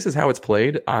 If this is how it's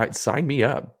played, sign me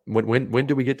up. When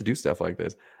do we get to do stuff like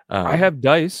this? I have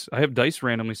dice. I have dice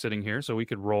randomly sitting here, so we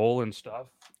could roll and stuff.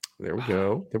 There we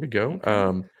go. Okay.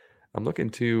 I'm looking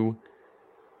to.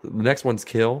 The next one's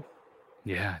kill.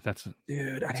 Yeah,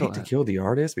 dude. I hate to kill the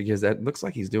artist because that looks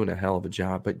like he's doing a hell of a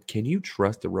job. But can you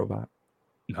trust a robot?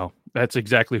 No, that's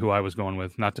exactly who I was going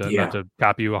with. Not to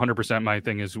copy you 100%. My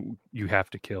thing is you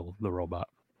have to kill the robot.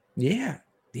 Yeah.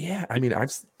 I mean,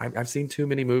 I've seen too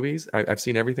many movies. I've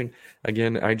seen everything.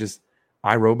 Again,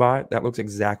 iRobot. That looks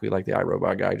exactly like the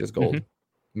iRobot guy, just gold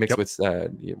mixed with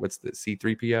what's the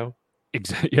C-3PO?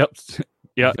 Yep.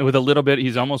 Yeah, with a little bit.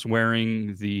 He's almost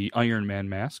wearing the Iron Man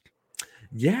mask.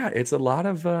 Yeah, it's a lot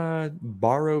of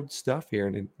borrowed stuff here,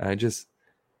 and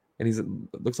it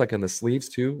looks like on the sleeves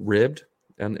too, ribbed,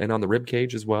 and on the rib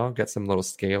cage as well. Got some little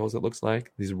scales. It looks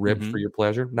like he's ribbed for your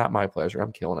pleasure, not my pleasure.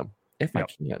 I'm killing him if I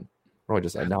can. Probably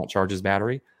just not charge his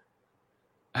battery.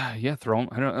 Yeah, throw him.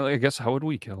 I guess how would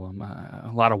we kill him?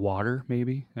 A lot of water,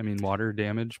 maybe. I mean, water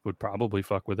damage would probably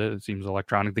fuck with it. It seems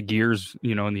electronic. The gears,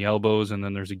 in the elbows, and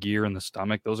then there's a gear in the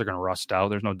stomach. Those are going to rust out.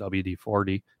 There's no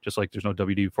WD-40, just like there's no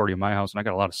WD-40 in my house. And I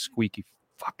got a lot of squeaky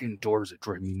fucking doors that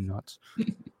drive me nuts.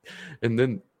 And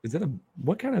then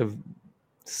what kind of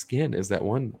skin is that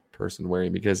one person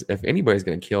wearing? Because if anybody's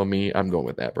going to kill me, I'm going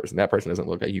with that person. That person doesn't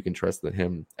look like you can trust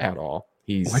him at all.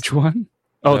 Which one?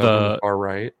 Oh, the far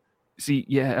right. See,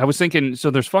 yeah, I was thinking, so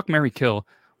there's fuck, marry, kill.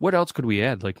 What else could we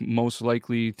add? Like most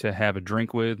likely to have a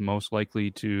drink with, most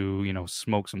likely to,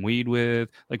 smoke some weed with.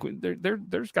 Like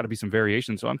there's got to be some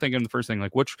variation. So I'm thinking the first thing,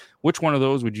 like which one of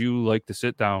those would you like to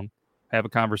sit down, have a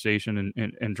conversation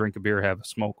and drink a beer, have a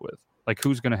smoke with? Like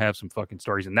who's going to have some fucking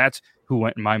stories? And that's who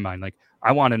went in my mind. Like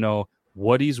I want to know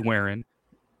what he's wearing.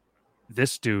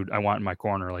 This dude I want in my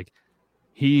corner. Like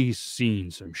he's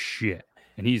seen some shit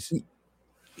and he's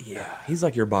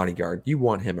like your bodyguard. You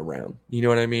want him around. You know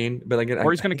what I mean? But again,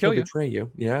 or he's going to kill you. Betray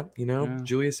you. Yeah.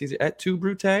 Julius Caesar et tu,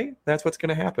 Brute. That's what's going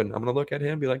to happen. I'm going to look at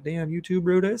him and be like, damn, you too,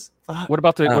 Brutus. Fuck. What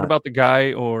about the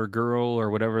guy or girl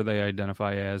or whatever they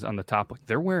identify as on the top? Like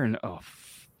they're wearing a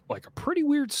pretty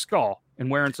weird skull and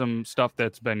wearing some stuff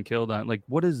that's been killed on. Like,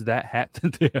 what is that hat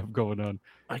that they have going on?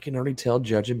 I can already tell,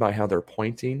 judging by how they're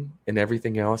pointing and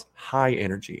everything else, high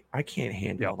energy. I can't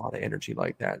handle a lot of energy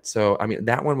like that. So, I mean,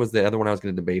 that one was the other one I was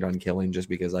going to debate on killing just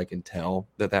because I can tell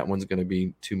that one's going to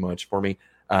be too much for me.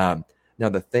 Now,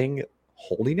 the thing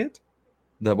holding it,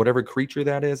 the whatever creature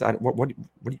that is, what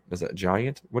is that,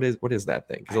 giant? What is that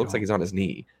thing? Because it looks like he's on his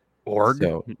knee. Org?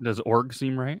 So, does org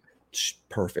seem right?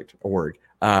 Perfect. Org.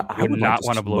 I would not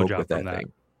want to blow job from that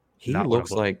thing. He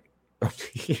looks like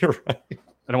you're right.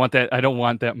 I don't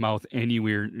want that mouth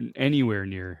anywhere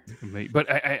near me. But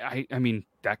I mean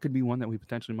that could be one that we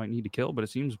potentially might need to kill, but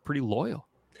it seems pretty loyal.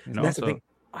 That's the thing.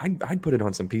 I'd put it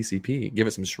on some PCP, give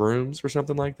it some shrooms or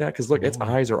something like that. Because look, its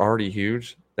eyes are already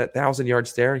huge. That 1,000-yard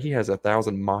stare, he has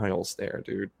 1,000-mile stare,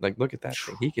 dude. Like, look at that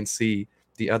thing. He can see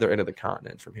the other end of the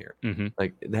continent from here. Mm-hmm.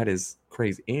 Like that is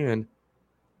crazy. And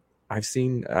I've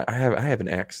seen I have an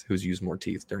ex who's used more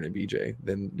teeth during a BJ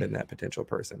than that potential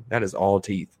person. That is all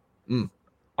teeth.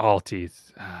 All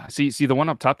teeth. See the one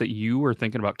up top that you were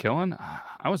thinking about killing.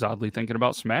 I was oddly thinking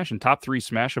about smashing. Top 3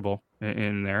 smashable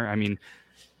in there. I mean,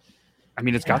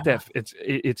 it's got that.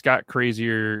 It's got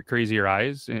crazier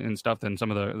eyes and stuff than some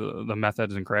of the meth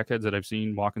heads and crackheads that I've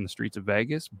seen walking the streets of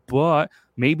Vegas. But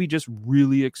maybe just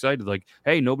really excited. Like,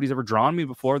 hey, nobody's ever drawn me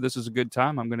before. This is a good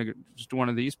time. I'm gonna just do one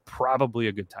of these. Probably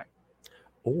a good time.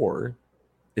 Or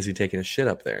is he taking a shit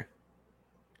up there?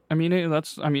 I mean,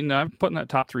 I'm putting that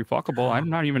top 3 fuckable.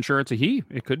 I'm not even sure it's a he.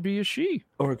 It could be a she.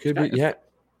 Or it could be, yeah.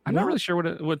 I'm not really sure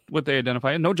what they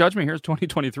identify. No judgment here. It's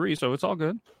 2023, so it's all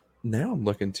good. Now I'm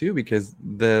looking too because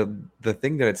the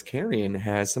thing that it's carrying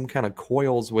has some kind of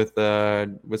coils with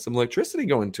some electricity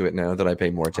going to it now that I pay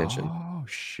more attention. Oh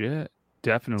shit!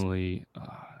 Definitely,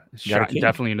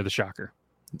 definitely into the shocker.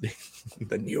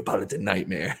 The Neapolitan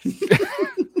Nightmare.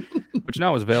 Which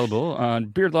now is available on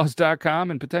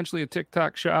beardlaws.com and potentially a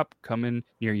TikTok shop coming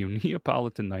near you.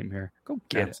 Neapolitan Nightmare. Go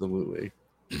get Absolutely.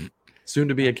 Soon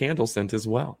to be a candle scent as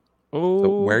well. Oh,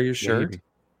 so wear your shirt,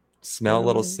 smell a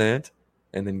little scent,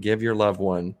 and then give your loved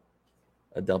one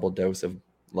a double dose of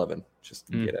loving.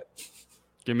 Just get it.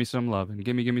 Give me some loving.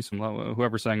 Give me some love.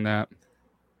 Whoever sang that.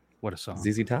 What a song.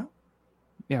 ZZ Top?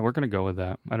 Yeah, we're going to go with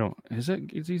that. Is it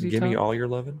ZZ Top? Give me all your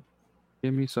loving?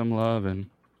 Give me some loving.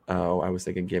 Oh, I was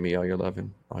thinking, give me all your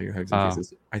loving, all your hugs and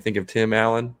kisses. I think of Tim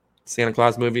Allen, Santa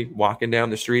Claus movie, walking down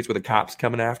the streets with the cops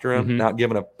coming after him, not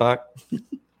giving a fuck.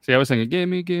 See, I was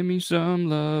thinking, give me some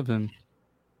love, and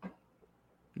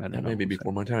that may be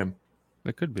before my time.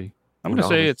 It could be. I'm going to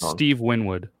say it's song. Steve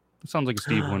Winwood. It sounds like a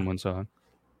Steve Winwood song.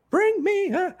 Bring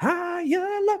me a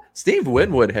higher love. Steve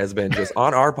Winwood has been just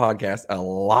on our podcast a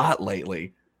lot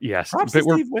lately. Yes. Props to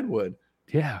Steve Winwood.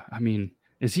 Yeah. I mean,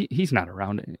 he's not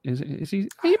around. Is he?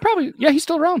 He probably, yeah, he's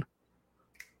still around.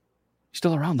 He's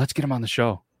still around. Let's get him on the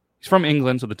show. He's from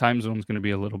England, so the time zone is going to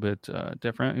be a little bit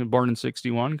different. He was born in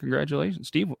 1961.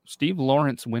 Congratulations. Steve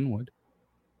Lawrence Winwood.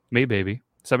 May baby.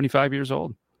 75 years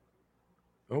old.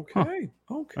 Okay.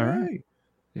 Huh. Okay. All right.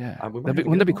 Yeah.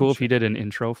 Wouldn't that be cool if he did an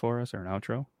intro for us or an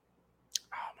outro?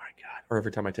 Oh my God. Or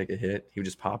every time I take a hit, he would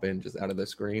just pop in just out of the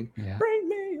screen. Yeah. Bring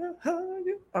me a hug.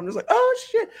 I'm just like, oh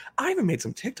shit. I even made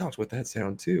some TikToks with that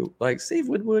sound too. Like, Steve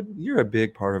Winwood, you're a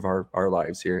big part of our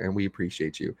lives here, and we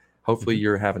appreciate you. Hopefully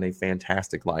you're having a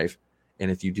fantastic life.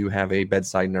 And if you do have a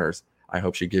bedside nurse, I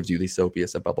hope she gives you the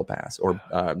soapiest of bubble baths or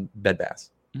bed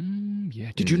baths.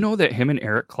 Yeah. Did you know that him and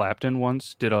Eric Clapton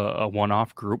once did a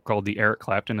one-off group called the Eric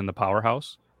Clapton and the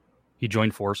Powerhouse? He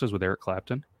joined forces with Eric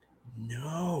Clapton.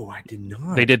 No, I did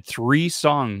not. They did 3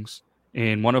 songs,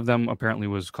 and one of them apparently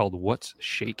was called "What's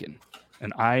Shakin'."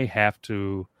 And I got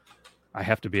to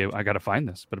find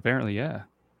this, but apparently, yeah.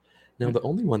 Now the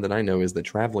only one that I know is the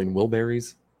Traveling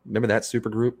Wilburys. Remember that super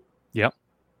group? Yep.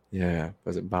 Yeah.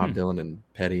 Was it Bob Dylan and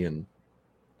Petty and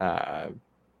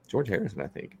George Harrison, I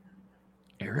think.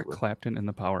 Eric Clapton and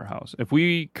the Powerhouse. If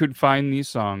we could find these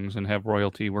songs and have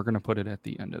royalty, we're going to put it at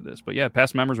the end of this. But yeah,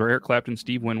 past members were Eric Clapton,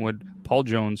 Steve Winwood, Paul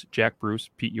Jones, Jack Bruce,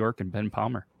 Pete York, and Ben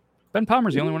Palmer. Ben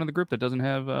Palmer's the only one in the group that doesn't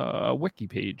have a wiki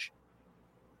page.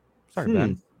 Sorry,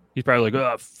 Ben. He's probably like,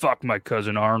 oh, fuck my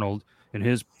cousin Arnold,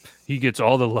 and he gets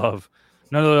all the love.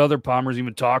 None of the other Palmers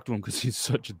even talk to him because he's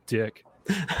such a dick.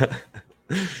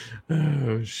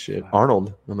 Oh, shit.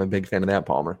 Arnold. I'm a big fan of that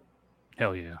Palmer.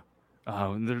 Hell yeah.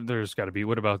 There's got to be.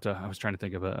 What about? I was trying to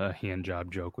think of a hand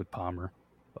job joke with Palmer.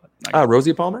 But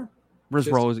Rosie Palmer.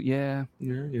 Rosie. Yeah.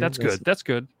 That's good. That's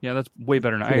good. Yeah, that's way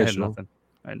better. Than I had nothing.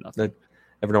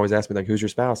 Everyone always asks me like, "Who's your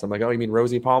spouse?" I'm like, "Oh, you mean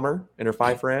Rosie Palmer and her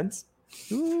 5 friends?"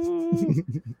 In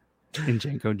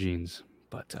Janko jeans.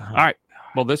 But all right.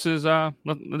 Well, this is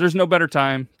there's no better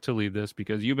time to leave this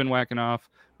because you've been whacking off.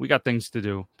 We got things to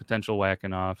do. Potential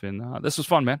whacking off, and this was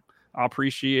fun, man. I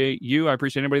appreciate you. I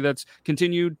appreciate anybody that's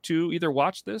continued to either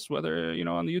watch this, whether,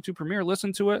 on the YouTube premiere,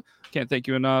 listen to it. Can't thank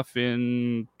you enough.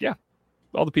 And yeah,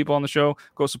 all the people on the show,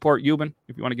 go support Euban.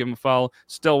 If you want to give him a follow,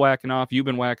 still whacking off. You've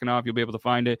been whacking off. You'll be able to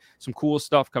find it. Some cool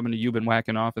stuff coming to You've been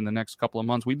whacking off in the next couple of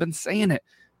months. We've been saying it,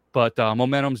 but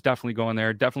momentum's definitely going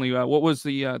there. Definitely. What was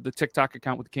the TikTok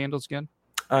account with the candles again?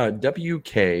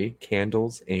 WK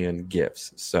Candles and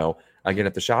Gifts. So again,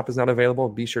 if the shop is not available,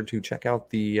 be sure to check out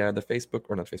the Facebook,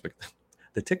 or not Facebook,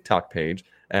 the TikTok page,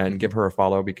 and give her a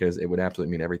follow because it would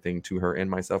absolutely mean everything to her and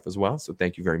myself as well. So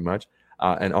thank you very much.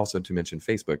 And also to mention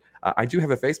Facebook, I do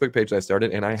have a Facebook page that I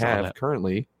started, and I have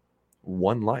currently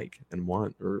 1 like and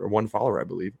one follower, I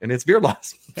believe, and it's Beard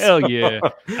Loss. Hell yeah!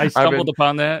 I stumbled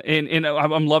upon that, and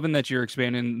I'm loving that you're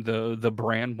expanding the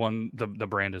brand. The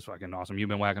brand is fucking awesome. You've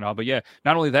been whacking off, but yeah,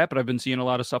 not only that, but I've been seeing a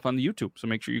lot of stuff on the YouTube. So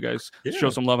make sure you guys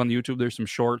show some love on the YouTube. There's some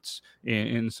shorts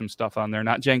and some stuff on there.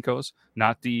 Not Janko's,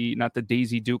 not the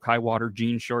Daisy Duke high water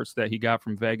jean shorts that he got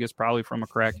from Vegas, probably from a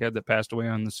crackhead that passed away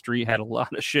on the street. Had a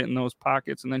lot of shit in those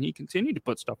pockets, and then he continued to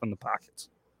put stuff in the pockets.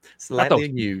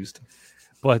 Slightly used.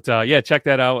 But yeah, check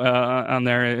that out on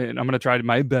there. And I'm going to try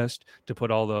my best to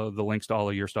put all the links to all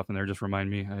of your stuff in there. Just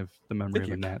remind me. I have the memory of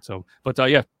a gnat. So, but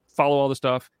yeah, follow all the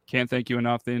stuff. Can't thank you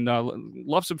enough. And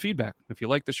love some feedback. If you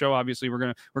like the show, obviously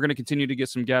we're gonna continue to get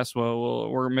some guests.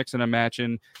 We're mixing and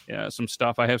matching some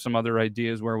stuff. I have some other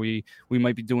ideas where we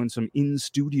might be doing some in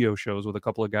studio shows with a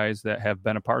couple of guys that have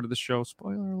been a part of the show.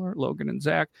 Spoiler alert: Logan and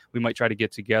Zach. We might try to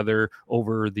get together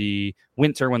over the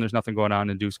winter when there's nothing going on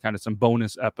and do kind of some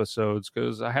bonus episodes,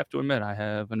 because I have to admit I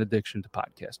have an addiction to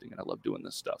podcasting and I love doing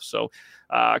this stuff. So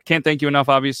can't thank you enough.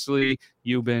 Obviously,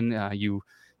 you've been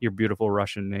your beautiful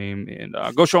Russian name, and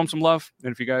go show them some love.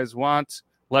 And if you guys want,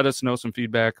 let us know some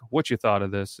feedback, what you thought of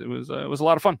this. It was a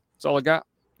lot of fun. That's all I got.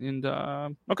 And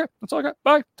okay, that's all I got.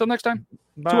 Bye. Till next time.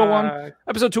 Bye. 201,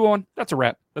 episode 201. That's a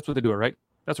wrap. That's what they do it, right?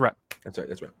 That's a wrap. That's right.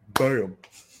 That's right. Boom.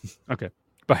 Okay.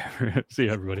 Bye. See you,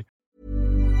 everybody.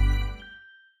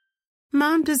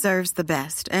 Mom deserves the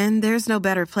best, and there's no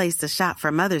better place to shop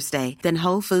for Mother's Day than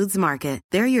Whole Foods Market.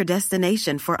 They're your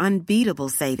destination for unbeatable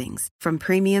savings, from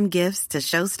premium gifts to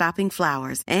show-stopping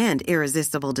flowers and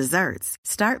irresistible desserts.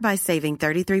 Start by saving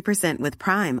 33% with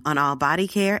Prime on all body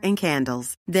care and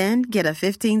candles. Then get a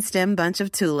 15-stem bunch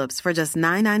of tulips for just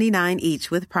 $9.99 each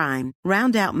with Prime.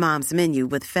 Round out Mom's menu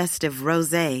with festive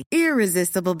rosé,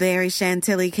 irresistible berry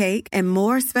chantilly cake, and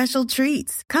more special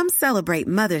treats. Come celebrate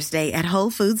Mother's Day at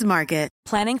Whole Foods Market.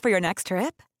 Planning for your next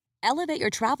trip? Elevate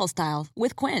your travel style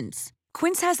with Quince.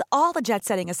 Quince has all the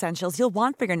jet-setting essentials you'll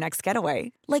want for your next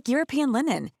getaway, like European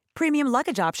linen, premium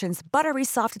luggage options, buttery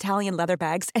soft Italian leather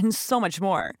bags, and so much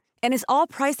more. And is all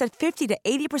priced at 50 to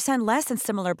 80% less than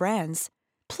similar brands.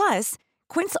 Plus,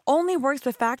 Quince only works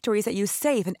with factories that use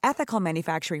safe and ethical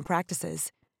manufacturing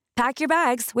practices. Pack your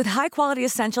bags with high-quality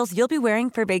essentials you'll be wearing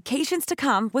for vacations to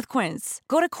come with Quince.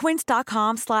 Go to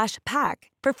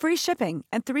quince.com/pack for free shipping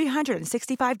and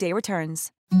 365-day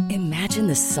returns. Imagine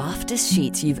the softest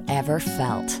sheets you've ever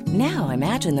felt. Now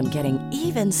imagine them getting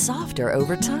even softer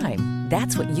over time.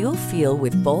 That's what you'll feel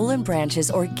with Boll & Branch's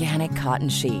organic cotton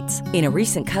sheets. In a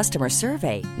recent customer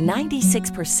survey,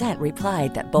 96%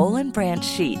 replied that Boll & Branch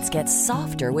sheets get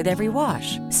softer with every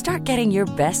wash. Start getting your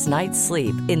best night's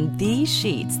sleep in these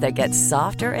sheets that get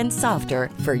softer and softer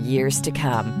for years to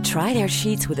come. Try their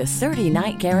sheets with a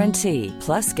 30-night guarantee.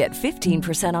 Plus, get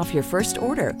 15% off your first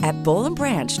order at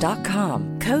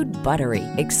bollandbranch.com. Code BUTTERY.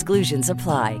 Exclusions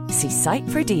apply. See site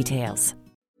for details.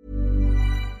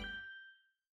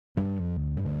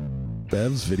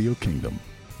 Bev's Video Kingdom.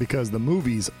 Because the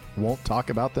movies won't talk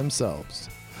about themselves.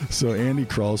 So Andy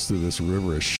crawls through this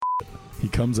river of shit. He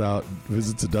comes out,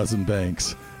 visits a dozen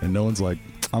banks, and no one's like,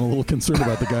 I'm a little concerned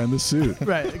about the guy in the suit.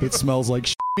 Right. It smells like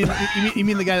shit. You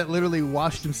mean the guy that literally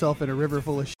washed himself in a river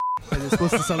full of shit and is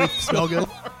supposed to suddenly smell good?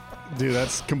 Dude,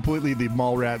 that's completely the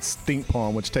mall rat stink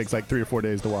palm, which takes like 3 or 4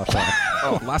 days to wash off.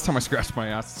 Oh, last time I scratched my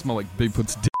ass, it smelled like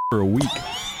Bigfoot's dick for a week.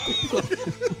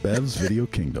 Bev's Video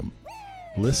Kingdom.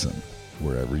 Listen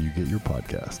wherever you get your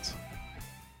podcasts.